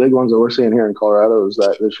 one of the big ones that we're seeing here in Colorado is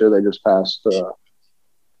that this year they just passed the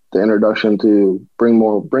introduction to bring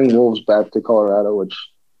wolves back to Colorado, which,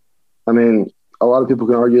 I mean, a lot of people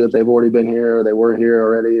can argue that they've already been here or they were here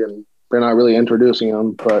already and they're not really introducing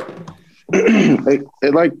them, but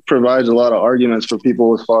it like provides a lot of arguments for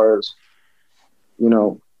people as far as, you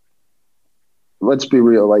know, let's be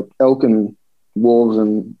real, like elk and wolves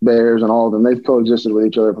and bears and all of them, they've coexisted with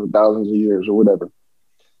each other for thousands of years or whatever.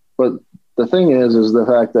 But the thing is the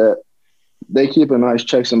fact that they keep a nice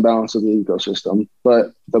checks and balance of the ecosystem.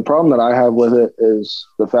 But the problem that I have with it is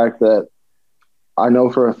the fact that I know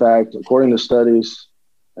for a fact, according to studies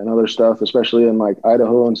and other stuff, especially in like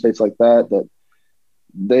Idaho and states like that, that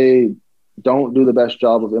they don't do the best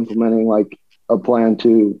job of implementing like a plan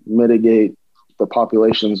to mitigate the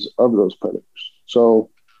populations of those predators. So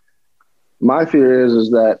my fear is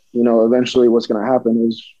that, you know, eventually what's going to happen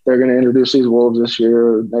is they're going to introduce these wolves this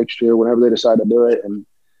year or next year, whenever they decide to do it. And,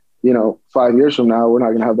 you know, 5 years from now, we're not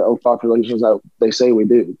going to have the elk populations that they say we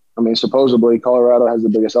do. I mean, supposedly Colorado has the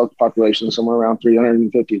biggest elk population, somewhere around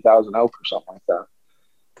 350,000 elk or something like that.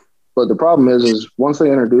 But the problem is once they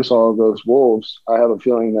introduce all of those wolves, I have a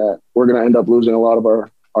feeling that we're going to end up losing a lot of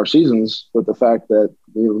our seasons, with the fact that,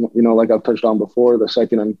 you know, like I've touched on before, the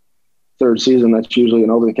second and third season, that's usually an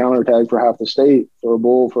over-the-counter tag for half the state for a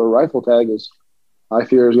bull, for a rifle tag, is, I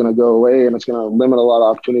fear, is going to go away, and it's going to limit a lot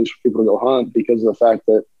of opportunities for people to go hunt because of the fact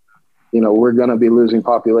that, you know, we're going to be losing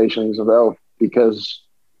populations of elk because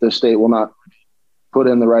the state will not put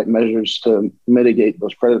in the right measures to mitigate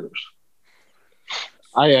those predators.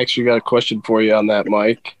 I actually got a question for you on that,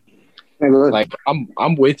 Mike. Yeah, go ahead. Like,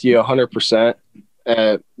 I'm with you 100%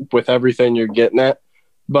 with everything you're getting at,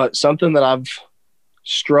 but something that I've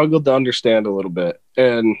struggled to understand a little bit,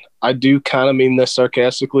 and I do kind of mean this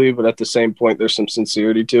sarcastically, but at the same point, there's some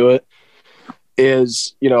sincerity to it,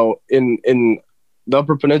 is, you know, in the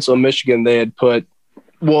Upper Peninsula of Michigan, they had put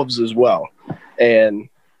wolves as well. And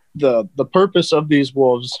the purpose of these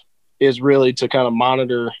wolves is really to kind of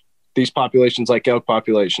monitor these populations like elk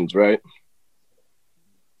populations, right?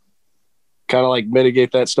 Kind of like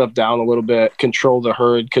mitigate that stuff down a little bit, control the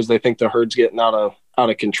herd because they think the herd's getting out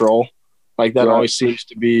of control. Like that always seems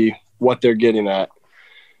to be what they're getting at.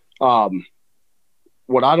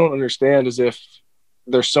 What I don't understand is if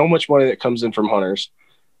there's so much money that comes in from hunters,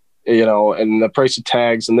 you know, and the price of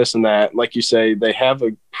tags and this and that, like you say, they have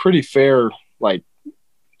a pretty fair like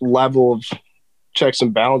level of checks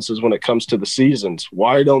and balances when it comes to the seasons.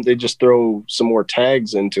 Why don't they just throw some more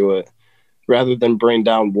tags into it rather than bring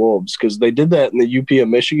down wolves? Because they did that in the UP of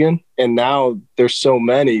Michigan, and now there's so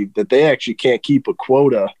many that they actually can't keep a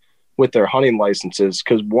quota with their hunting licenses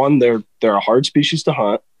because, one, they're a hard species to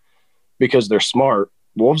hunt because they're smart.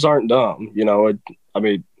 Wolves aren't dumb, you know. I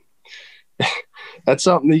mean, that's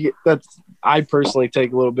something that I personally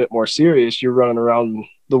take a little bit more serious. You're running around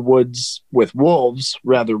the woods with wolves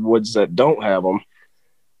rather woods that don't have them.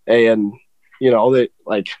 And, you know, that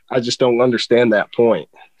like, I just don't understand that point.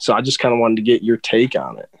 So I just kind of wanted to get your take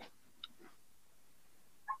on it.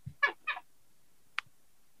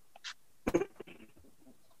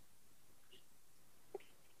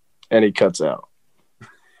 And he cuts out.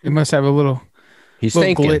 He must have a little. He's little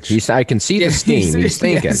thinking. glitch. I can see the steam. He's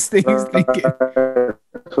thinking. Yes, he's thinking.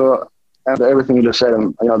 So after everything you just said,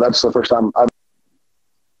 and you know, that's the first time I've.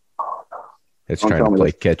 It's Don't trying tell to me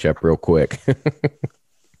play this. catch up real quick.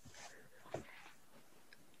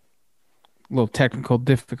 Little technical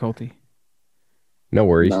difficulty. No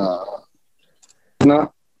worries.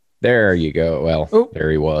 No. There you go. Well, Oh.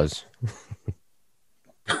 there he was.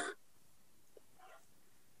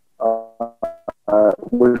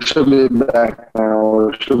 We should be back now.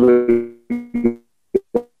 We should be.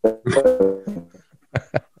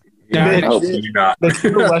 You're not.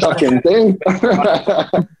 Fucking thing.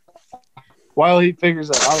 While he figures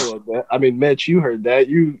that out a little bit, I mean, Mitch, you heard that.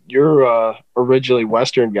 You're originally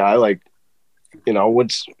Western guy. Like, you know, what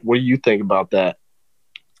do you think about that?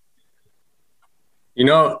 You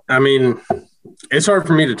know, I mean, it's hard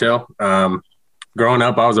for me to tell. Growing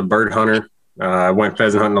up, I was a bird hunter. I went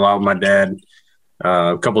pheasant hunting a lot with my dad,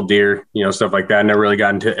 a couple deer, you know, stuff like that. I never really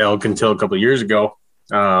got into elk until a couple of years ago.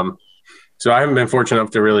 So I haven't been fortunate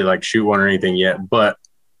enough to really like shoot one or anything yet. But,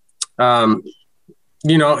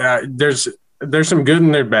 you know, there's some good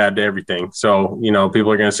and there's bad to everything. So, you know,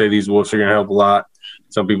 people are going to say these wolves are going to help a lot.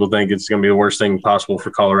 Some people think it's going to be the worst thing possible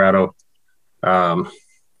for Colorado.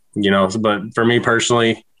 You know, but for me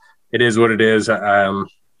personally, it is what it is.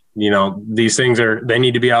 You know, these things they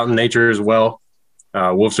need to be out in nature as well.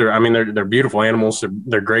 Wolves are, I mean, they're beautiful animals.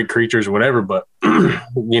 They're great creatures, whatever. But,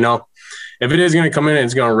 you know, if it is going to come in and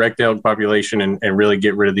it's going to wreck the elk population and really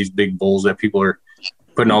get rid of these big bulls that people are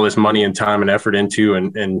putting all this money and time and effort into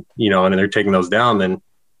and you know, and they're taking those down, then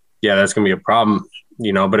yeah, that's going to be a problem,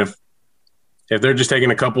 you know. But if they're just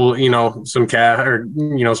taking a couple, you know, some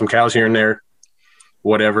some cows here and there,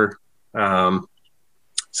 whatever.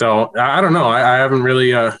 So I don't know. I haven't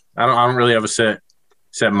really, I don't really have a set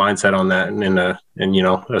mindset on that and you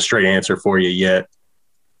know, a straight answer for you yet.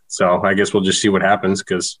 So I guess we'll just see what happens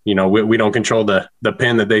because, you know, we don't control the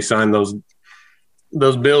pen that they sign those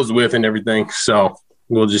bills with and everything. So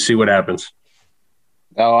we'll just see what happens.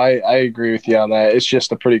 No, I agree with you on that. It's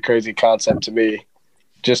just a pretty crazy concept to me,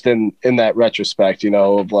 just in that retrospect, you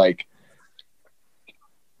know, of like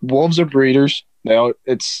wolves are breeders.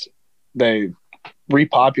 They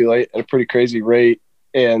repopulate at a pretty crazy rate.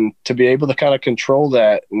 And to be able to kind of control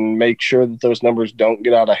that and make sure that those numbers don't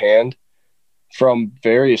get out of hand from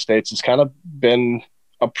various states has kind of been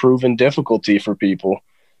a proven difficulty for people.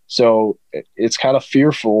 So it's kind of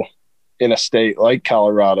fearful in a state like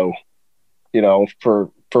Colorado, you know,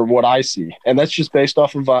 for what I see. And that's just based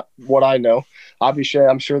off of what I know. Obviously,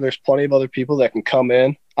 I'm sure there's plenty of other people that can come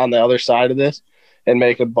in on the other side of this and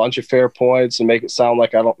make a bunch of fair points and make it sound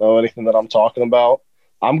like I don't know anything that I'm talking about.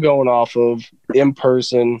 I'm going off of in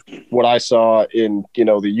person what I saw in, you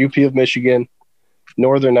know, the UP of Michigan,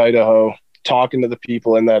 Northern Idaho, talking to the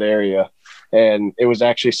people in that area. And it was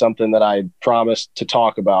actually something that I promised to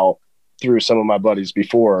talk about through some of my buddies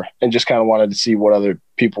before and just kind of wanted to see what other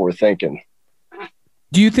people were thinking.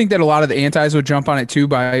 Do you think that a lot of the antis would jump on it too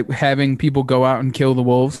by having people go out and kill the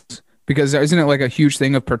wolves? Because isn't it like a huge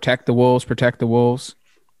thing of protect the wolves, protect the wolves?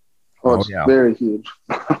 Oh, it's very huge.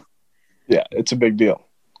 Yeah, it's a big deal.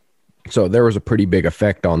 So there was a pretty big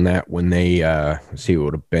effect on that when they, let's see, it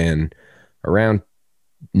would have been around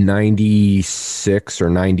 96 or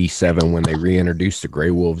 97 when they reintroduced the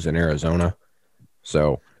gray wolves in Arizona.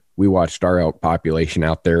 So we watched our elk population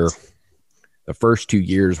out there. The first 2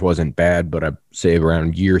 years wasn't bad, but I'd say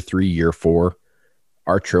around year 3, year 4,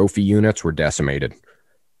 our trophy units were decimated.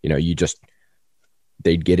 You know,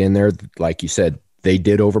 they'd get in there, like you said, they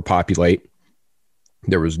did overpopulate.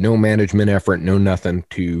 There was no management effort, no nothing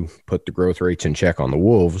to put the growth rates in check on the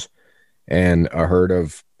wolves. And a herd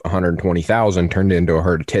of 120,000 turned into a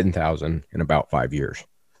herd of 10,000 in about 5 years.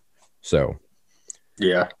 So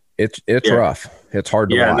yeah, it's rough. It's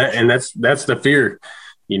hard to watch. And that's the fear.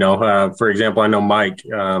 You know, for example, I know Mike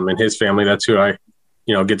and his family. That's who I,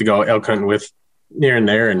 get to go elk hunting with here and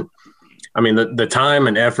there. And I mean, the time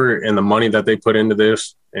and effort and the money that they put into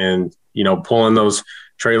this, and pulling those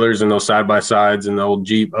trailers and those side by sides and the old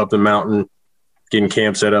Jeep up the mountain, getting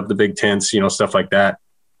camp set up, the big tents, stuff like that.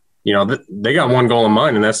 They got one goal in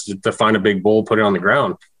mind, and that's to find a big bull, put it on the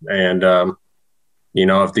ground. And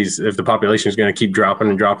if the population is going to keep dropping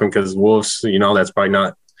and dropping because wolves, that's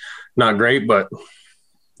probably not great, but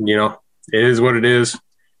it is what it is.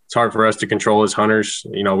 It's hard for us to control as hunters.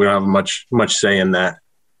 We don't have much say in that.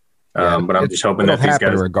 But I'm just hoping that these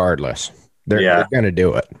guys, regardless, they're going to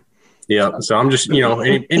do it. Yeah. So I'm just,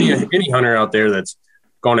 any hunter out there that's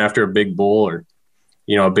going after a big bull or,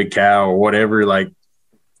 a big cow or whatever, like,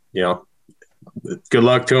 good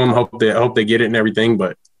luck to them. Hope they get it and everything.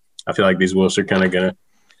 But I feel like these wolves are kind of going to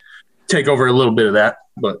take over a little bit of that,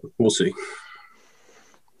 but we'll see.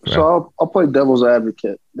 So I'll play devil's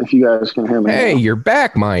advocate if you guys can hear me. Hey, you're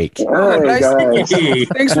back, Mike. Hey, guys.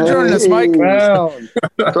 Thanks for joining us, Mike.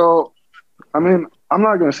 So, I mean, I'm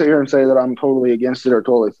not going to sit here and say that I'm totally against it or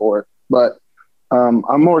totally for it, but I'm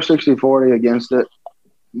more 60-40 against it.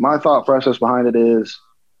 My thought process behind it is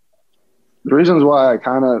the reasons why I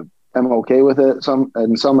kind of am okay with it.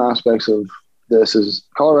 In some aspects of this is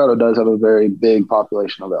Colorado does have a very big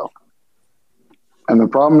population of elk. And the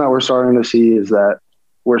problem that we're starting to see is that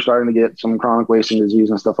we're starting to get some chronic wasting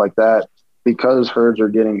disease and stuff like that because herds are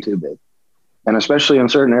getting too big. And especially in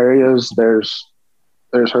certain areas, there's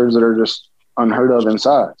herds that are just unheard of in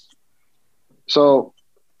size. So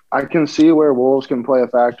I can see where wolves can play a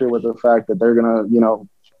factor with the fact that they're going to,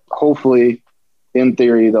 hopefully, in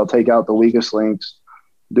theory, they'll take out the weakest links,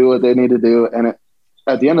 do what they need to do. And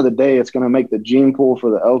at the end of the day, it's going to make the gene pool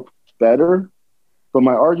for the elk better. But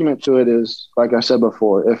my argument to it is, like I said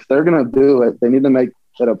before, if they're going to do it, they need to make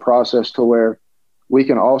it a process to where we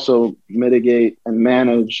can also mitigate and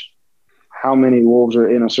manage how many wolves are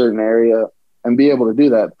in a certain area and be able to do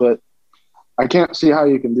that. But I can't see how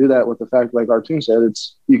you can do that with the fact, like Artoon said,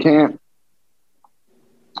 you can't.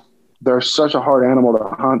 They're such a hard animal to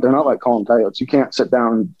hunt. They're not like calling coyotes. You can't sit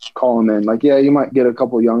down and call them in. Like, yeah, you might get a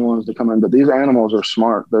couple of young ones to come in, but these animals are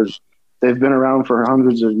smart. They've been around for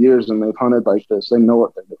hundreds of years and they've hunted like this. They know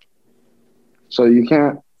what they're doing. So you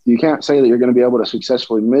can't say that you're going to be able to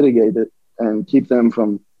successfully mitigate it and keep them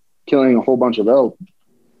from killing a whole bunch of elk,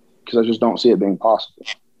 because I just don't see it being possible.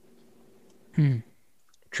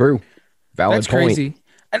 True. Valid That's point. crazy.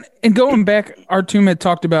 And going back, Artoon had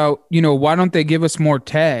talked about, why don't they give us more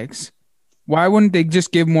tags? Why wouldn't they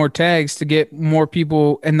just give more tags to get more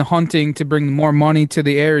people in the hunting to bring more money to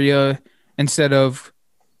the area instead of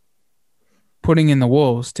putting in the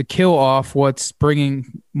wolves to kill off what's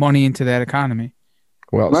bringing money into that economy?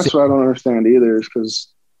 Well, that's what I don't understand either, is because,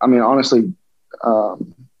 I mean, honestly,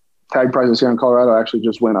 tag prices here in Colorado actually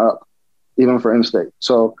just went up, even for in-state.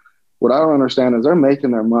 So what I don't understand is they're making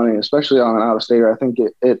their money, especially on an out-of-stater. I think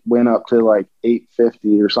it went up to like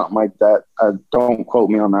 $850 or something like that. Don't quote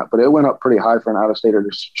me on that, but it went up pretty high for an out-of-stater to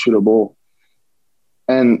shoot a bull.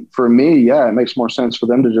 And for me, yeah, it makes more sense for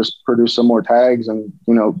them to just produce some more tags and,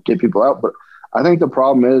 get people out. But I think the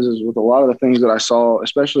problem is with a lot of the things that I saw,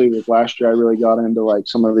 especially with last year, I really got into like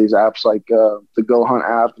some of these apps, like the Go Hunt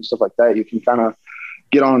app and stuff like that. You can kind of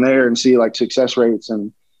get on there and see like success rates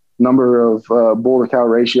and number of bull to cow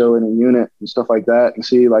ratio in a unit and stuff like that, and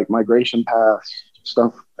see like migration paths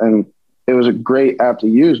stuff. And it was a great app to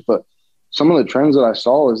use, but some of the trends that I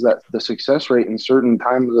saw is that the success rate in certain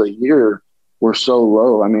times of the year were so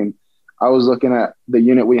low. I mean, I was looking at the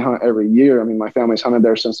unit we hunt every year. I mean, my family's hunted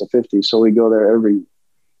there since the 50s, so we go there every year.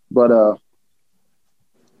 But I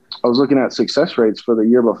was looking at success rates for the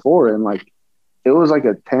year before, and like it was like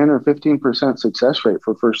a 10 or 15% success rate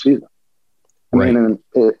for first season. I mean, and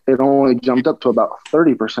it only jumped up to about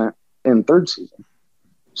 30% in third season.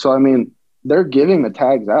 So, I mean, they're giving the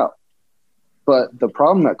tags out. But the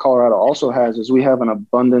problem that Colorado also has is we have an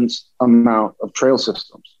abundance amount of trail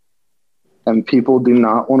systems. And people do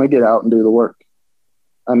not want to get out and do the work.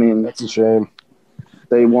 I mean, That's a shame.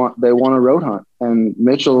 They want a road hunt, and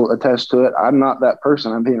Mitchell attests to it. I'm not that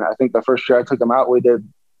person. I mean, I think the first year I took him out, we did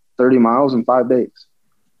 30 miles in 5 days.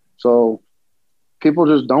 So people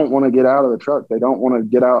just don't want to get out of the truck. They don't want to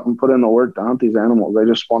get out and put in the work to hunt these animals. They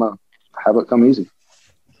just want to have it come easy.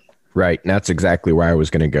 Right. And that's exactly where I was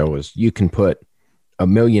going to go is you can put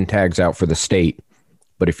 1 million tags out for the state,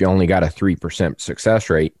 but if you only got a 3% success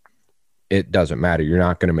rate, it doesn't matter. You're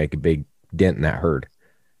not going to make a big dent in that herd.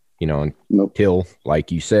 You know, until,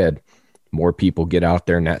 like you said, more people get out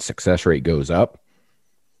there and that success rate goes up,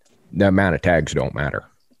 the amount of tags don't matter.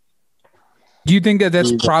 Do you think that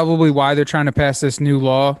that's probably why they're trying to pass this new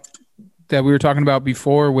law that we were talking about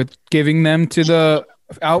before with giving them to the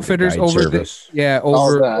outfitters the over service.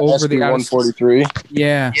 over the SB 143?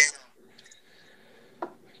 Yeah.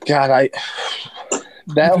 God,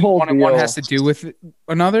 that whole one has to do with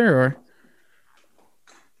another, or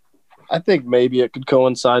I think maybe it could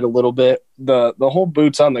coincide a little bit. The whole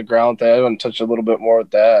boots on the ground thing, I want to touch a little bit more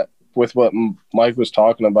with that, with what Mike was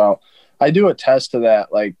talking about. I do attest to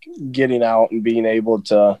that, like getting out and being able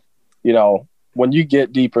to, you know, when you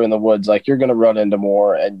get deeper in the woods, like you're going to run into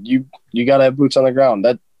more, and you got to have boots on the ground.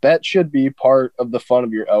 That should be part of the fun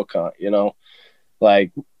of your elk hunt, you know,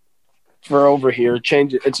 like for over here,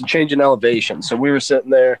 it's a change in elevation. So we were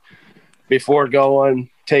sitting there before going,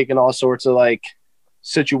 taking all sorts of like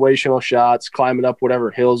situational shots, climbing up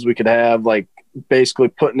whatever hills we could have, like basically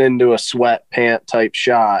putting into a sweat pant type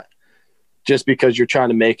shot just because you're trying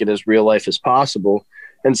to make it as real life as possible.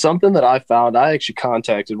 And something that I found, I actually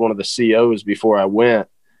contacted one of the COs before I went.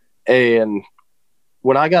 And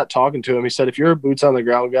when I got talking to him, he said, if you're a boots on the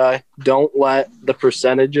ground guy, don't let the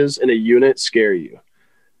percentages in a unit scare you,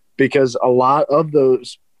 because a lot of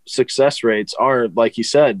those success rates are, like he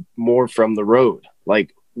said, more from the road.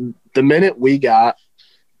 Like the minute we got,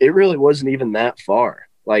 it really wasn't even that far.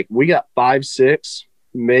 Like we got 5, 6,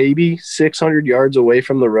 maybe 600 yards away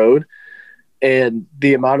from the road, and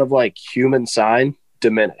the amount of like human sign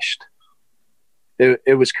diminished.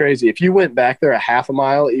 It was crazy. If you went back there a half a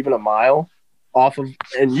mile, even a mile off of,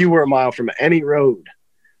 and you were a mile from any road,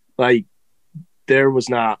 like there was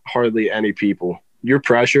not hardly any people. Your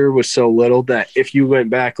pressure was so little that if you went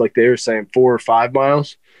back, like they were saying, 4 or 5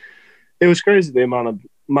 miles, it was crazy the amount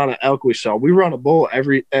of elk we saw. We run a bull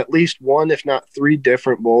at least 1, if not 3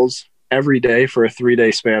 different bulls every day for a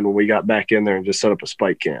 3-day span when we got back in there and just set up a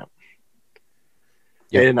spike camp.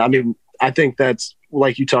 Yep. And I mean, I think that's,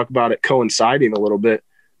 like you talk about it coinciding a little bit.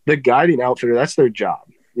 The guiding outfitter, that's their job.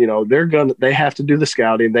 You know, they have to do the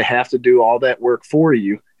scouting. They have to do all that work for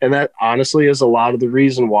you. And that honestly is a lot of the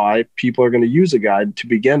reason why people are going to use a guide to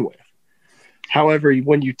begin with. However,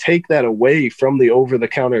 when you take that away from the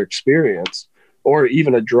over-the-counter experience, or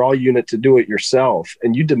even a draw unit to do it yourself,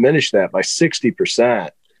 and you diminish that by 60%,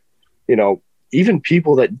 you know, even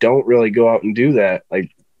people that don't really go out and do that,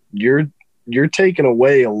 like you're taking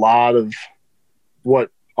away a lot of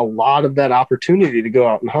that opportunity to go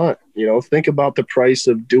out and hunt. You know, think about the price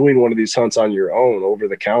of doing one of these hunts on your own over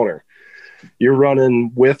the counter. You're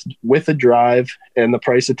running with a drive and the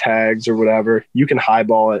price of tags or whatever. You can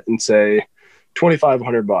highball it and say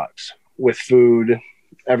 $2,500 with food,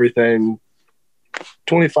 everything,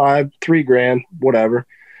 25, $3,000, whatever.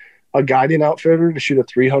 A guiding outfitter to shoot a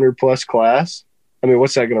 300 plus class. I mean,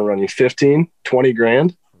 what's that going to run you? 15, 20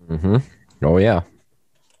 grand? Mm-hmm. Oh yeah.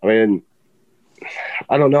 I mean,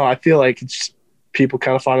 I don't know. I feel like it's people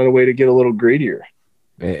kind of finding a way to get a little greedier.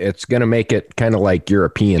 It's going to make it kind of like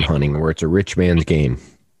European hunting, where it's a rich man's game.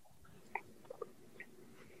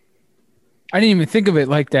 I didn't even think of it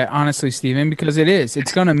like that, honestly, Steven, because it is.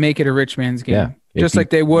 It's going to make it a rich man's game. Yeah. Just like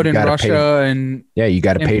they would in Russia and you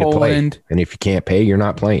got to pay Poland. to play. And if you can't pay, you're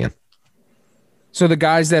not playing. So the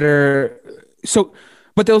guys that are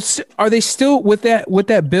but are they still with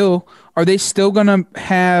that bill? Are they still going to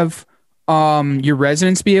have your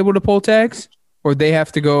residents be able to pull tags, or they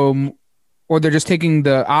have to go, or they're just taking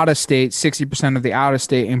the out of state 60% of the out of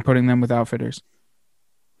state and putting them with outfitters?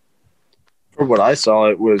 For what I saw,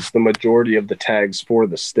 it was the majority of the tags for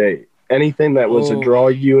the state. Anything that was a draw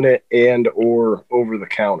unit and or over the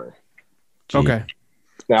counter. Okay.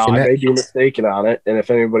 Now, I may be mistaken on it, and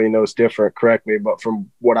if anybody knows different, correct me, but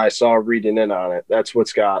from what I saw reading in on it, that's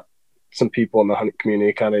what's got some people in the hunting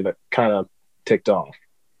community kind of ticked off.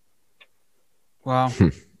 Wow.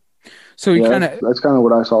 So that's kind of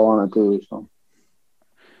what I saw on it too. So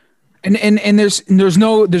And there's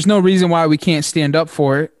no reason why we can't stand up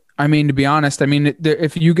for it. I mean, to be honest, I mean,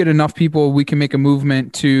 if you get enough people, we can make a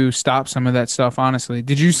movement to stop some of that stuff. Honestly,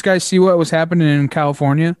 did you guys see what was happening in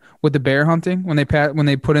California with the bear hunting when they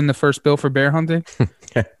put in the first bill for bear hunting?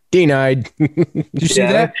 Denied. Did you see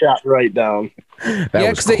that? Shot right down.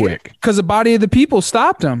 That was quick. Because the body of the people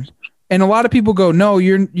stopped them, and a lot of people go, "No,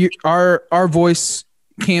 our voice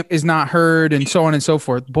is not heard," and so on and so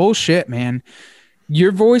forth. Bullshit, man.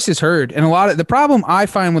 Your voice is heard. And a lot of the problem I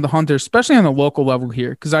find with the hunters, especially on the local level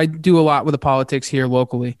here, because I do a lot with the politics here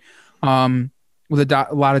locally, with a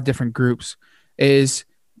lot of different groups, is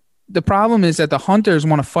the problem is that the hunters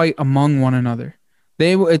want to fight among one another.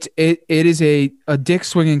 It is a dick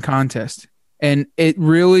swinging contest. And it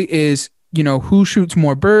really is, who shoots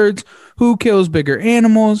more birds, who kills bigger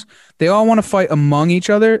animals. They all want to fight among each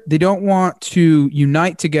other. They don't want to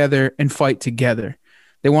unite together and fight together.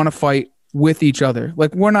 They want to fight with each other.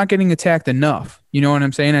 Like, we're not getting attacked enough. You know what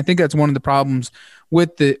I'm saying? I think that's one of the problems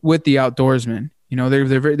with the outdoorsmen.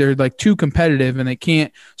 They're like too competitive and they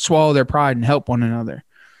can't swallow their pride and help one another.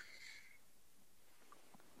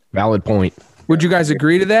 Valid point. Would you guys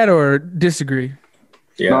agree to that or disagree?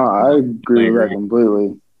 Yeah. No, I agree with that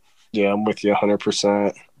completely. Yeah, I'm with you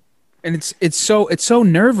 100%. And it's so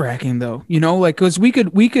nerve wracking though, because we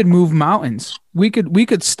could move mountains. We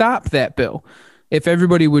could stop that bill if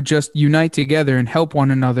everybody would just unite together and help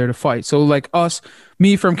one another to fight. So like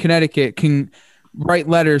me from Connecticut can write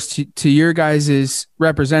letters to your guys'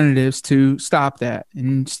 representatives to stop that.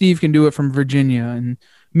 And Steve can do it from Virginia and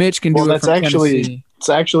Mitch can do it from Tennessee. It's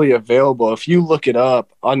actually available. If you look it up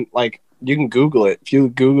you can Google it. If you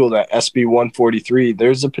Google that SB 143,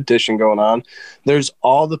 there's a petition going on. There's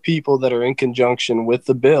all the people that are in conjunction with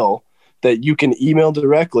the bill that you can email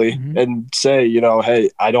directly and say,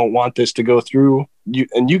 hey, I don't want this to go through.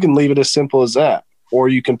 And you can leave it as simple as that. Or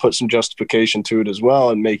you can put some justification to it as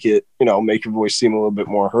well and make it, make your voice seem a little bit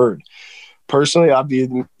more heard. Personally, I've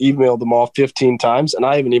emailed them all 15 times, and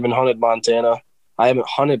I haven't even hunted Montana. I haven't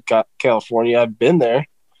hunted California. I've been there.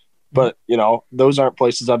 But, those aren't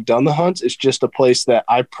places I've done the hunts. It's just a place that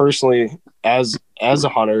I personally, as a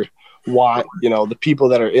hunter, want, the people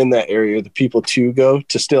that are in that area, the people to go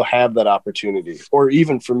to still have that opportunity, or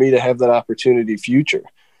even for me to have that opportunity future.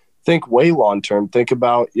 Think way long term. Think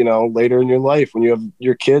about, later in your life when you have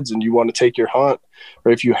your kids and you want to take your hunt,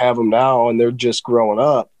 or if you have them now and they're just growing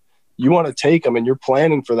up, you want to take them and you're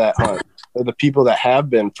planning for that hunt. The people that have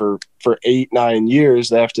been for 8-9 years,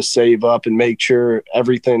 they have to save up and make sure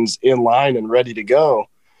everything's in line and ready to go.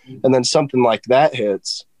 And then something like that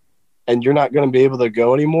hits and you're not going to be able to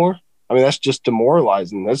go anymore. I mean, that's just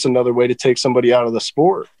demoralizing. That's another way to take somebody out of the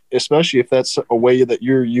sport, especially if that's a way that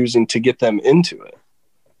you're using to get them into it.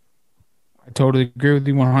 I totally agree with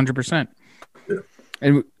you 100%.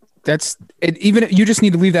 And that's it. Even you just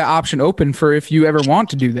need to leave that option open for if you ever want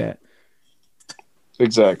to do that.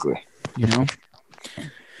 Exactly. Well,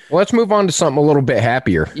 let's move on to something a little bit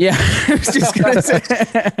happier. Yeah, I was just gonna say.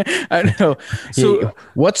 I know. So,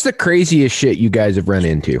 what's the craziest shit you guys have run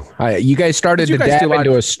into? You guys started to dive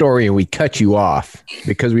into a story, and we cut you off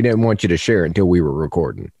because we didn't want you to share it until we were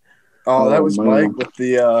recording. Oh, that was Mike with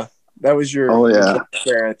the. That was your. Oh yeah.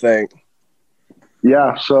 There, I think.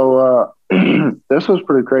 Yeah. So this was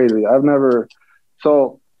pretty crazy.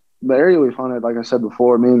 So the area we've hunted, like I said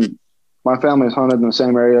before, my family's hunted in the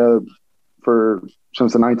same area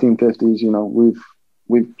since the 1950s.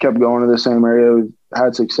 We've kept going to the same area. We've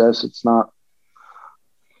had success. It's not,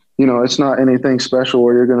 it's not anything special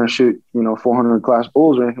where you're going to shoot, 400 class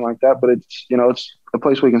bulls or anything like that, but it's, it's a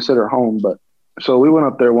place we consider home. But so we went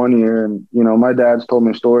up there one year and, my dad's told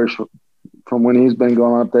me stories from when he's been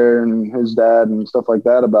going up there and his dad and stuff like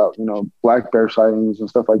that about, black bear sightings and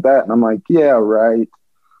stuff like that. And I'm like, yeah, right.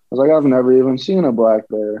 I was like, I've never even seen a black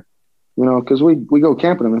bear. Because we go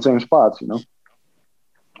camping in the same spots,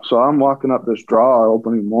 So I'm walking up this draw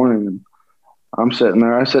opening morning, and I'm sitting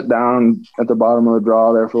there. I sit down at the bottom of the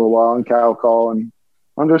draw there for a while and cow call, and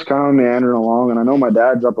I'm just kind of meandering along. And I know my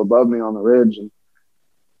dad's up above me on the ridge, and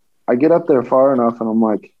I get up there far enough, and I'm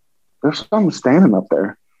like, there's something standing up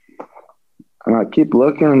there. And I keep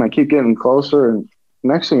looking, and I keep getting closer, and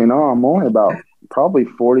next thing you know, I'm only about probably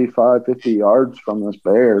 45, 50 yards from this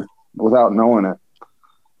bear without knowing it.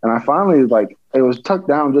 And I finally, it was tucked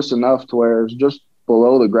down just enough to where it was just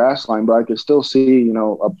below the grass line, but I could still see,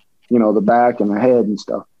 the back and the head and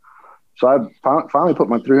stuff. So I finally put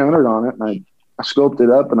my 300 on it, and I scoped it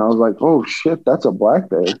up, and I was like, oh, shit, that's a black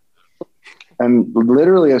bear. And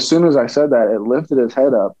literally as soon as I said that, it lifted his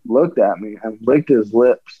head up, looked at me, and licked his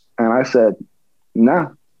lips. And I said, nah,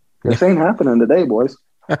 this ain't happening today, boys.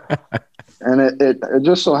 And it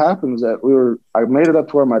just so happens that I made it up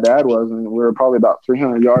to where my dad was, and we were probably about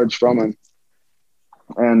 300 yards from him.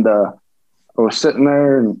 And I was sitting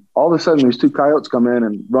there, and all of a sudden these two coyotes come in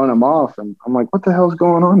and run him off. And I'm like, what the hell's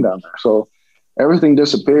going on down there? So everything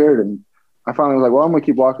disappeared. And I finally was like, well, I'm going to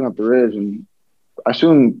keep walking up the ridge. And I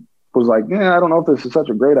soon was like, yeah, I don't know if this is such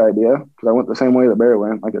a great idea, because I went the same way the bear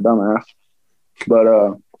went, like a dumbass. But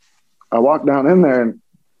I walked down in there, and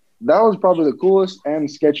that was probably the coolest and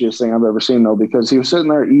sketchiest thing I've ever seen, though, because he was sitting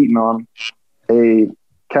there eating on a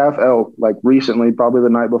calf elk, like recently, probably the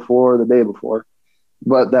night before, the day before.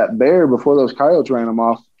 But that bear, before those coyotes ran him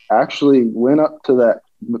off, actually went up to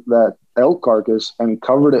that elk carcass and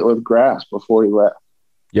covered it with grass before he left.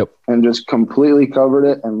 Yep. And just completely covered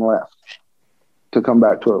it and left to come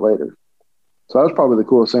back to it later. So that was probably the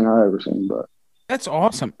coolest thing I've ever seen. But That's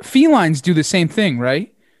awesome. Felines do the same thing,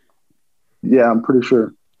 right? yeah, I'm pretty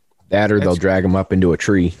sure. That or they'll drag them up into a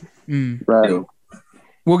tree. Right.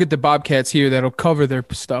 We'll get the bobcats here that'll cover their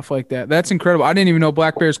stuff like that. That's incredible. I didn't even know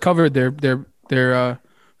black bears covered their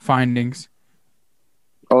findings.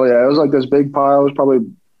 Oh yeah, it was like this big pile. It was probably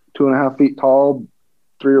 2.5 feet tall,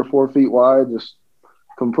 3 or 4 feet wide, just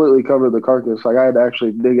completely covered the carcass. Like I had to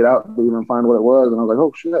actually dig it out to even find what it was, and I was like,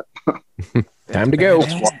 oh shit. Time to go.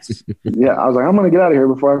 Yeah, I was like, I'm gonna get out of here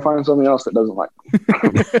before I find something else that doesn't like me.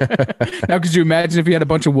 Now, could you imagine if you had a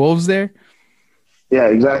bunch of wolves there? Yeah,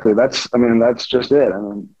 exactly. That's just it. I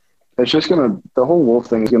mean, it's just the whole wolf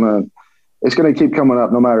thing is it's gonna keep coming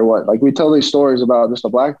up no matter what. Like we tell these stories about just a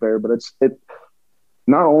black bear, but it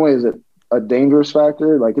not only is it a dangerous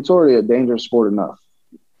factor, like it's already a dangerous sport enough.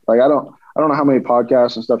 Like I don't know how many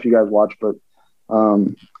podcasts and stuff you guys watch, but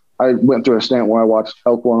I went through a stint where I watched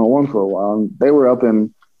Elk 101 for a while, and they were up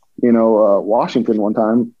in, Washington one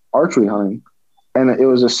time archery hunting, and it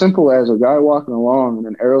was as simple as a guy walking along and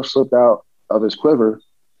an arrow slipped out of his quiver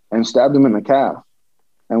and stabbed him in the calf,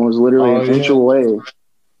 and was literally an inch away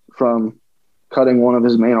from cutting one of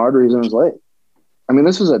his main arteries in his leg. I mean,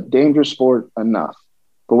 this is a dangerous sport enough,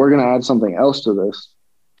 but we're going to add something else to this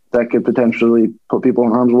that could potentially put people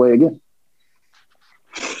in harm's way again.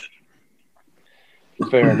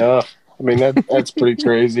 Fair enough. I mean, that's pretty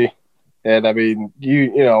crazy. And I mean,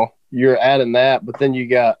 you're adding that, but then you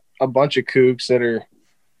got a bunch of kooks that are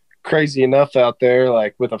crazy enough out there,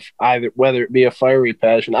 like with whether it be a fiery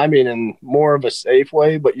passion, I mean, in more of a safe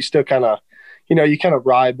way, but you still kind of, you kind of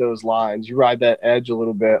ride those lines. You ride that edge a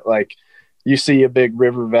little bit. Like you see a big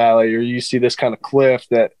river valley, or you see this kind of cliff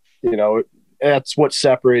that, that's what's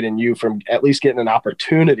separating you from at least getting an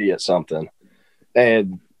opportunity at something.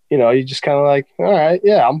 And, you just kind of like, all right,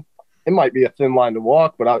 yeah, it might be a thin line to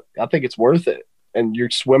walk, but I think it's worth it. And you're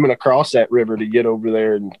swimming across that river to get over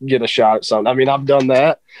there and get a shot at something. I mean, I've done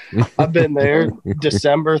that. I've been there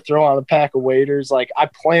December, throw on a pack of waders. Like I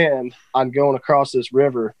planned on going across this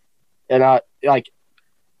river, and I like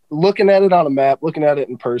looking at it on a map, looking at it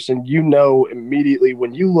in person, immediately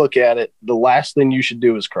when you look at it, the last thing you should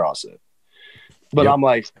do is cross it. But I'm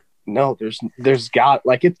like, no, there's got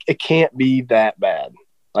like, it can't be that bad.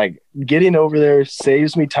 Like getting over there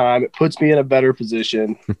saves me time. It puts me in a better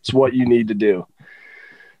position. It's what you need to do.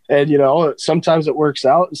 And, sometimes it works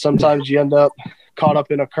out, and sometimes you end up caught up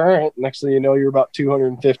in a current. Next thing you know, you're about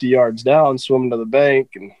 250 yards down, swimming to the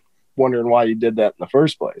bank and wondering why you did that in the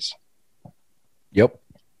first place. Yep.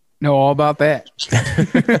 Know all about that.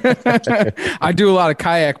 I do a lot of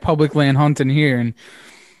kayak public land hunting here, and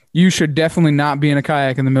you should definitely not be in a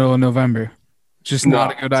kayak in the middle of November. Just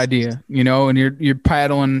not a good idea, and you're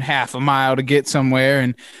paddling half a mile to get somewhere,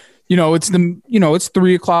 and it's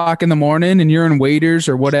 3:00 in the morning and you're in waders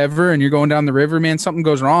or whatever, and you're going down the river, man, something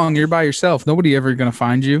goes wrong. You're by yourself. Nobody ever going to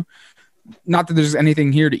find you. Not that there's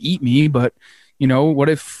anything here to eat me, but what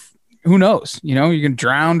if, who knows, you can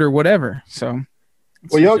drown or whatever. So,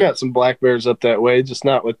 well, y'all got some black bears up that way, just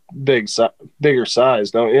not with bigger size,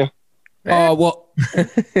 don't you? Well,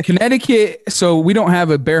 Connecticut, so we don't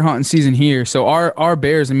have a bear hunting season here. So our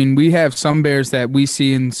bears, I mean, we have some bears that we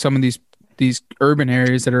see in some of these urban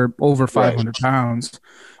areas that are over 500 pounds.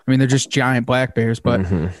 I mean, they're just giant black bears, but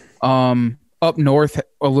up north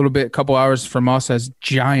a little bit, a couple hours from us, has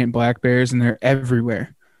giant black bears, and they're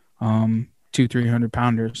everywhere. 200-300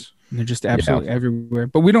 pounders, and they're just absolutely everywhere.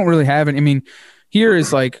 But we don't really have any. I mean, here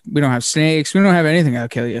is like, we don't have snakes. We don't have anything that'll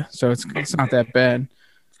kill you. So it's not that bad.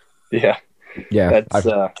 Yeah. Yeah.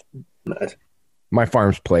 That's my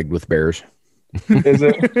farm's plagued with bears. Is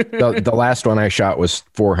it? The last one I shot was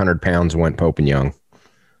 400 pounds and went Pope and Young.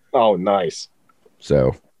 Oh, nice.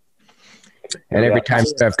 So, and every time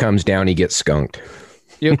Steph comes down, he gets skunked.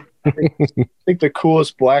 Yep. I think the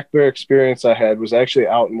coolest black bear experience I had was actually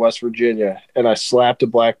out in West Virginia, and I slapped a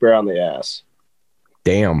black bear on the ass.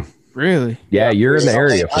 Damn. Really? Yeah, you're in the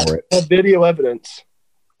area I for it. have video evidence.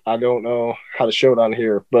 I don't know how to show it on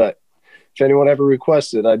here, but if anyone ever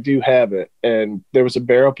requested, I do have it. And there was a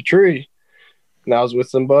bear up a tree, and I was with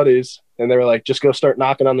some buddies, and they were like, just go start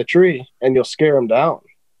knocking on the tree, and you'll scare them down.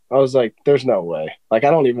 I was like, there's no way. Like, I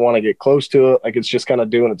don't even want to get close to it. Like, it's just kind of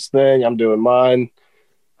doing its thing. I'm doing mine.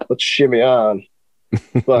 Let's shimmy on.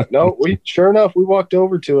 But no, sure enough, we walked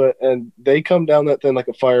over to it, and they come down that thing like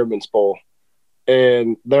a fireman's pole.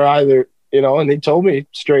 And they're either, and he told me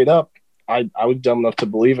straight up, I was dumb enough to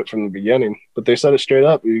believe it from the beginning, but they said it straight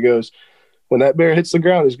up. He goes, when that bear hits the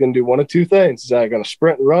ground, he's going to do one of two things. He's either going to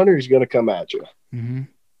sprint and run, or he's going to come at you. Mm-hmm.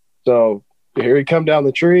 So here he come down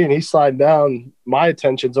the tree, and he's sliding down. My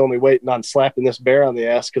attention's only waiting on slapping this bear on the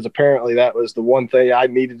ass, because apparently that was the one thing I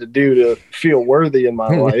needed to do to feel worthy in my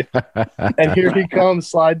life. And here he comes,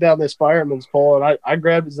 slide down this fireman's pole, and I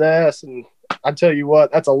grabbed his ass, and I tell you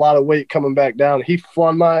what, that's a lot of weight coming back down. He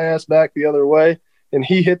flung my ass back the other way, and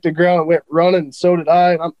he hit the ground and went running, and so did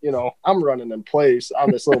I. And I'm running in place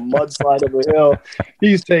on this little mudslide of a hill.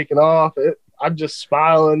 He's taking off. I'm just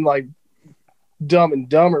smiling like Dumb and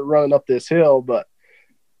Dumber running up this hill, but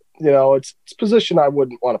it's a position I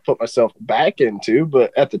wouldn't want to put myself back into.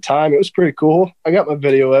 But at the time, it was pretty cool. I got my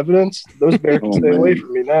video evidence. Those bears can stay away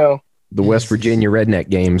from me now. The West Virginia Redneck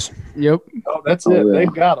Games. Yep. Oh, that's it. Yeah.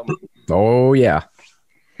 They've got them. Oh, yeah.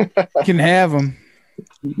 Can have them.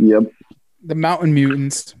 Yep. The mountain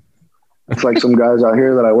mutants. It's like some guys out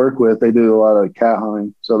here that I work with, they do a lot of cat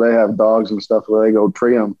hunting. So they have dogs and stuff where they go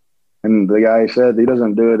tree them. And the guy said he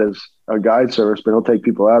doesn't do it as a guide service, but he'll take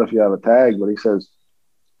people out if you have a tag. But he says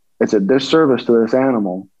it's a disservice to this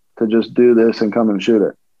animal to just do this and come and shoot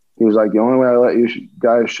it. He was like, the only way I let you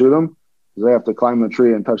guys shoot them is they have to climb the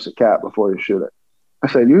tree and touch the cat before you shoot it. I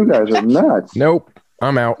said, you guys are nuts. Nope.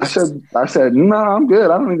 I'm out. I said, no, I'm good.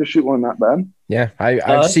 I don't need to shoot one that bad. Yeah,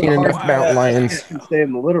 I've seen enough mountain lions. Stay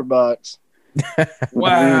in the litter box.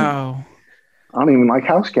 Wow. I don't even like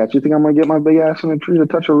house cats. You think I'm going to get my big ass in a tree to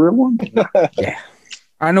touch a real one? Yeah.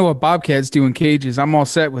 I know what bobcats do in cages. I'm all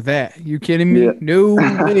set with that. You kidding me? Yeah. No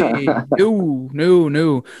way.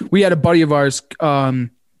 No. We had a buddy of ours,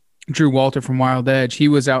 Drew Walter from Wild Edge. He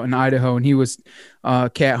was out in Idaho, and he was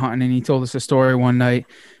cat hunting, and he told us a story one night,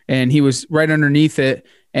 and he was right underneath it,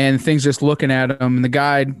 and things just looking at him. And the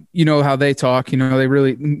guide, you know how they talk, they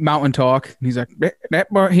really mountain talk. And he's like,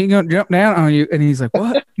 that bar, he gonna jump down on you. And he's like,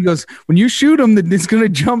 what? He goes, when you shoot him, it's gonna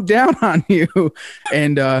jump down on you.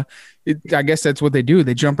 And I guess that's what they do.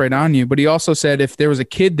 They jump right on you. But he also said if there was a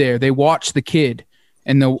kid there, they watch the kid.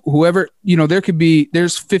 And whoever,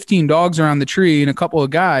 there's 15 dogs around the tree and a couple of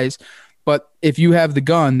guys. But if you have the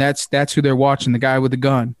gun, that's who they're watching, the guy with the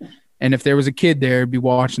gun. And if there was a kid there, it'd be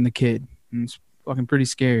watching the kid. And it's fucking pretty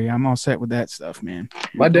scary. I'm all set with that stuff, man.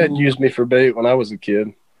 My dad used me for bait when I was a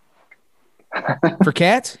kid. For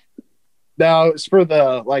cats? No, it's for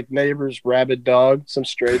the neighbor's rabid dog, some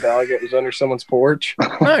stray dog that was under someone's porch.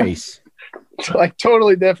 Nice. It's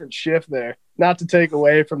totally different shift there. Not to take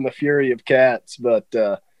away from the fury of cats, but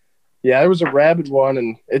there was a rabid one,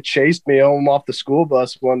 and it chased me home off the school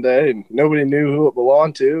bus one day, and nobody knew who it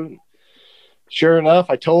belonged to. And sure enough,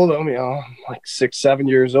 I told him, I'm 6, 7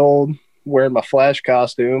 years old, wearing my Flash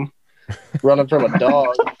costume, running from a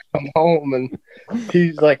dog. Come home, and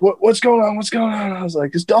he's like, what's going on? What's going on? I was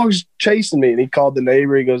like, this dog's chasing me. And he called the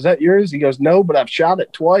neighbor. He goes, is that yours? He goes, no, but I've shot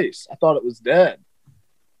it twice. I thought it was dead.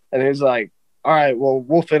 And he's like, all right, well,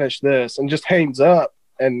 we'll finish this, and just hangs up.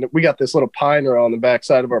 And we got this little pine row on the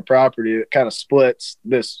backside of our property that kind of splits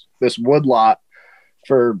this wood lot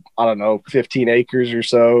for, I don't know, 15 acres or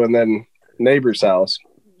so, and then neighbor's house.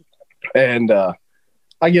 And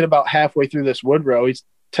I get about halfway through this wood row. He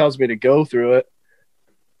tells me to go through it.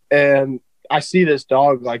 And I see this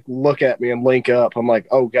dog look at me and link up. I'm like,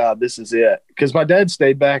 oh God, this is it. Because my dad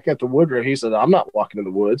stayed back at the wood row. He said, I'm not walking in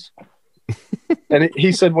the woods. And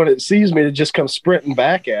he said, when it sees me, to just come sprinting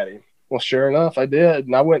back at him. Well, sure enough, I did.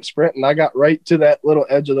 And I went sprinting. I got right to that little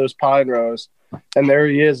edge of those pine rows. And there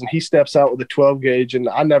he is. And he steps out with a 12 gauge. And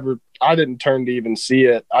I didn't turn to even see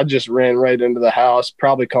it. I just ran right into the house,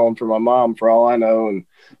 probably calling for my mom for all I know. And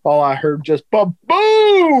all I heard just boom.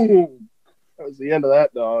 That was the end of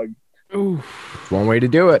that dog. Ooh. One way to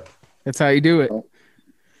do it. That's how you do it.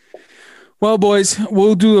 Well, boys,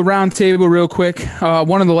 we'll do a round table real quick.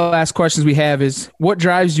 One of the last questions we have is, what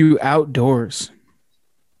drives you outdoors?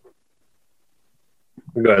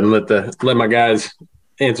 I'll go ahead and let my guys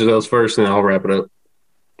answer those first, and I'll wrap it up.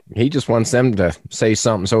 He just wants them to say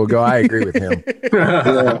something, so we'll go. I agree with him.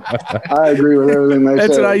 Yeah, I agree with everything they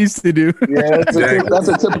That's say. what I used to do. Yeah, that's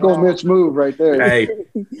a typical Mitch move right there.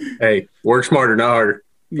 Hey, work smarter, not harder.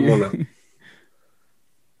 Come on now.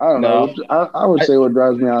 I don't know. I would say what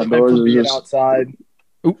drives me outdoors is being just outside.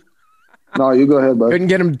 No, you go ahead, bud. Couldn't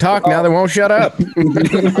get him to talk. Now they won't shut up.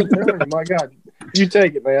 My God, you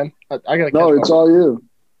take it, man. I gotta. No, it's all you.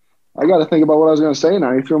 I got to think about what I was going to say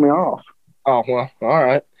now. You threw me off. Oh well, all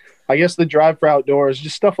right. I guess the drive for outdoors,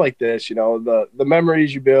 just stuff like this. You know, the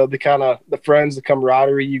memories you build, the friends, the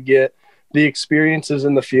camaraderie you get, the experiences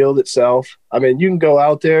in the field itself. I mean, you can go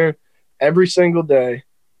out there every single day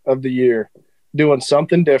of the year doing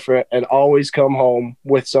something different and always come home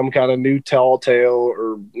with some kind of new tall tale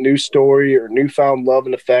or new story or newfound love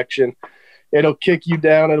and affection. It'll kick you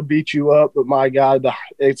down. It'll beat you up. But my God,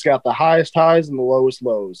 it's got the highest highs and the lowest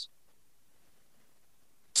lows.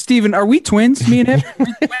 Steven, are we twins? Me and him? We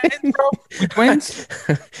twins, bro? We twins?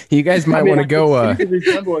 You guys might want to go. I can see the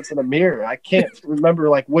resemblance in a mirror. I can't remember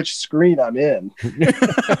like which screen I'm in.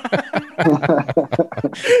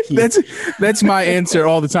 That's my answer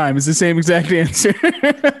all the time. It's the same exact answer.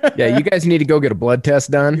 Yeah, you guys need to go get a blood test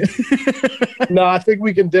done. No, I think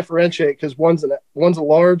we can differentiate because one's a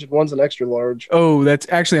large and one's an extra large. Oh, that's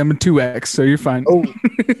actually I'm a 2X, so you're fine. Oh,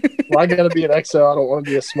 well, I gotta be an XL. I don't want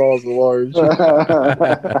to be as small as the large.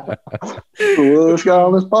 Coolest guy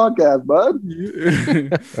on this podcast, bud.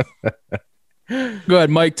 Go ahead,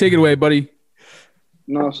 Mike. Take it away, buddy.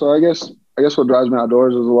 No, so I guess what drives me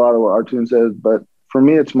outdoors is a lot of what Artune says, but for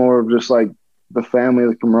me, it's more of just like the family,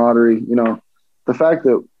 the camaraderie. You know, the fact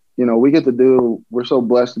that we're so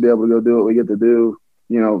blessed to be able to go do what we get to do.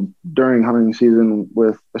 You know, during hunting season,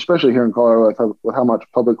 especially here in Colorado, with how much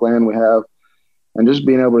public land we have, and just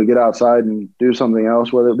being able to get outside and do something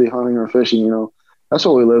else, whether it be hunting or fishing. You know, that's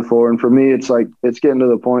what we live for. And for me, it's like it's getting to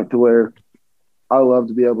the point to where I love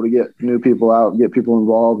to be able to get new people out, get people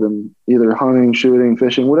involved in either hunting, shooting,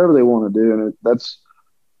 fishing, whatever they want to do. And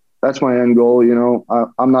that's my end goal. You know,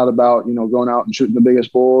 I'm not about, going out and shooting the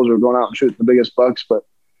biggest bulls or going out and shooting the biggest bucks, but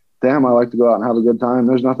damn, I like to go out and have a good time.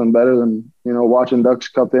 There's nothing better than, watching ducks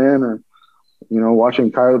cup in or,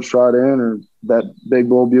 watching coyotes trot in or that big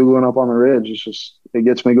bull bugling up on the ridge. It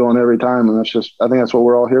gets me going every time. And I think that's what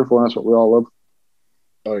we're all here for. And that's what we all love.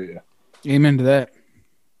 Oh yeah. Amen to that.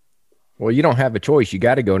 Well, you don't have a choice. You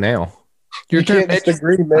got to go now. Your turn, Mitch.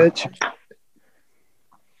 Disagree, Mitch.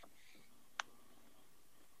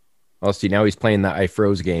 Oh, see, now he's playing that I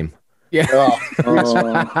froze game. Yeah.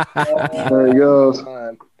 There he goes.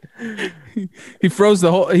 He froze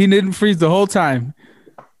he didn't freeze the whole time.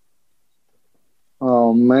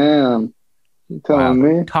 Oh man. You telling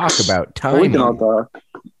me? Talk about timing. We can all talk.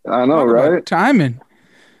 I know, right? Timing.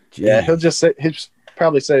 Yeah, he'll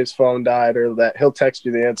probably say his phone died or that he'll text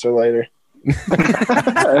you the answer later.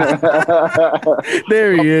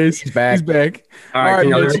 There he is. He's back. He's back. All right,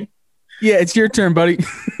 Mitch. Yeah, it's your turn, buddy.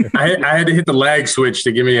 I had to hit the lag switch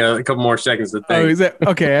to give me a couple more seconds to think. Oh, is that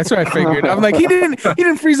okay? That's what I figured. I'm like, he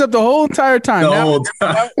didn't freeze up the whole entire time. Now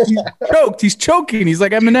he's choked. He's choking. He's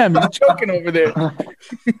like Eminem. He's choking over there.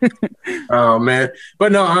 Oh man,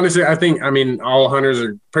 but no, honestly, I mean, all hunters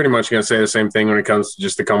are pretty much going to say the same thing when it comes to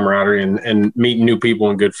just the camaraderie and meeting new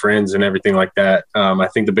people and good friends and everything like that. I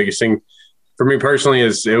think the biggest thing for me personally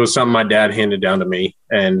is it was something my dad handed down to me.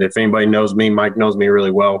 And if anybody knows me, Mike knows me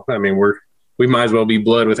really well. I mean, we might as well be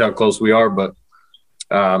blood with how close we are. But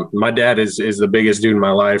my dad is the biggest dude in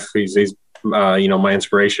my life. He's my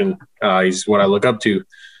inspiration. He's what I look up to.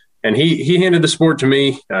 And he handed the sport to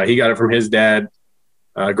me. He got it from his dad,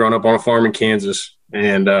 growing up on a farm in Kansas.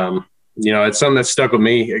 And, it's something that stuck with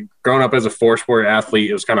me. Growing up as a four-sport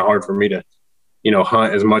athlete, it was kind of hard for me to,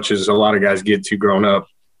 hunt as much as a lot of guys get to growing up.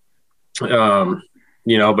 But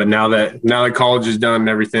now that college is done and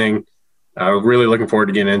everything, really looking forward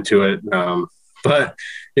to getting into it. But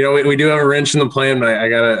we do have a wrench in the plan. I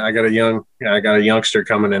got a youngster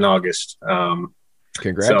coming in August.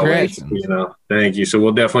 Congratulations. So, thank you. So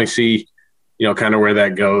we'll definitely see, kind of where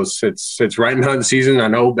that goes. It's right in hunting season. I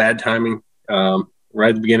know bad timing, right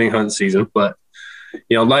at the beginning of hunting season, but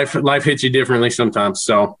life hits you differently sometimes.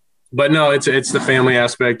 So, but no, it's the family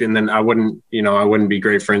aspect. And then I wouldn't be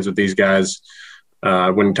great friends with these guys.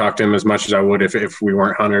 I wouldn't talk to them as much as I would if we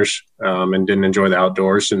weren't hunters, and didn't enjoy the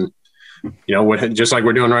outdoors. And, just like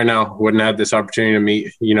we're doing right now, wouldn't have this opportunity to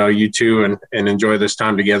meet, you two and enjoy this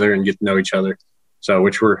time together and get to know each other. So,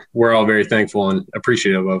 which we're all very thankful and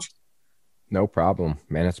appreciative of. No problem,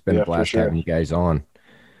 man. It's been a blast having you guys on.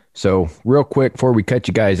 So real quick, before we cut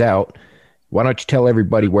you guys out, why don't you tell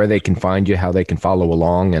everybody where they can find you, how they can follow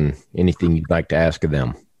along, and anything you'd like to ask of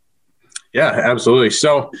them? Yeah, absolutely.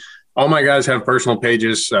 So all my guys have personal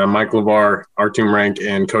pages, Mike LeVar, Artum Rank,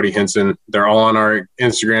 and Cody Henson. They're all on our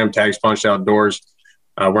Instagram, Tags Punched Outdoors.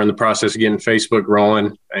 We're in the process of getting Facebook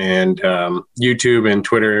rolling and YouTube and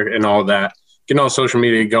Twitter and all of that, getting all social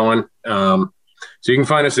media going. So you can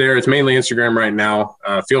find us there. It's mainly Instagram right now.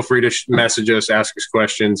 Feel free to message us, ask us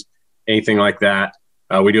questions, anything like that.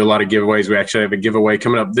 We do a lot of giveaways. We actually have a giveaway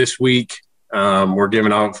coming up this week. We're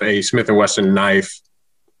giving off a Smith & Wesson knife.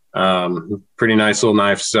 Pretty nice little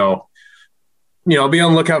knife. So, be on the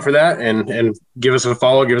lookout for that and give us a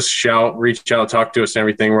follow, give us a shout, reach out, talk to us and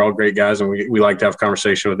everything. We're all great guys, and we like to have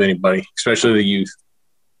conversation with anybody, especially the youth.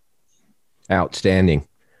 Outstanding.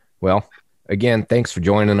 Well, again, thanks for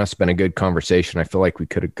joining us. It's been a good conversation. I feel like we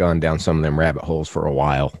could have gone down some of them rabbit holes for a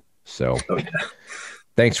while. So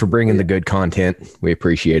thanks for bringing the good content. We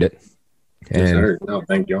appreciate it. Yes, sir. No,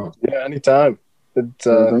 thank you. Yeah, anytime. Thanks,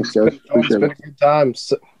 guys. It's been a good time.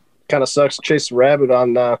 Kind of sucks to chase a rabbit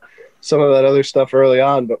on some of that other stuff early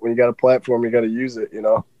on, but when you got a platform, you got to use it,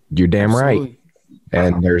 You're damn right.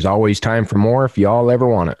 And there's always time for more if y'all ever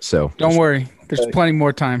want it. So don't worry. There's plenty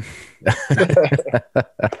more time.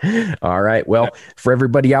 All right. Well, for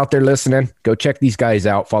everybody out there listening, go check these guys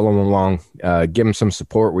out, follow them along, give them some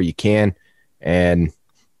support where you can. And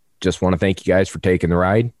just want to thank you guys for taking the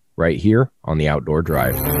ride right here on the Outdoor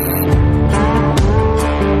Drive.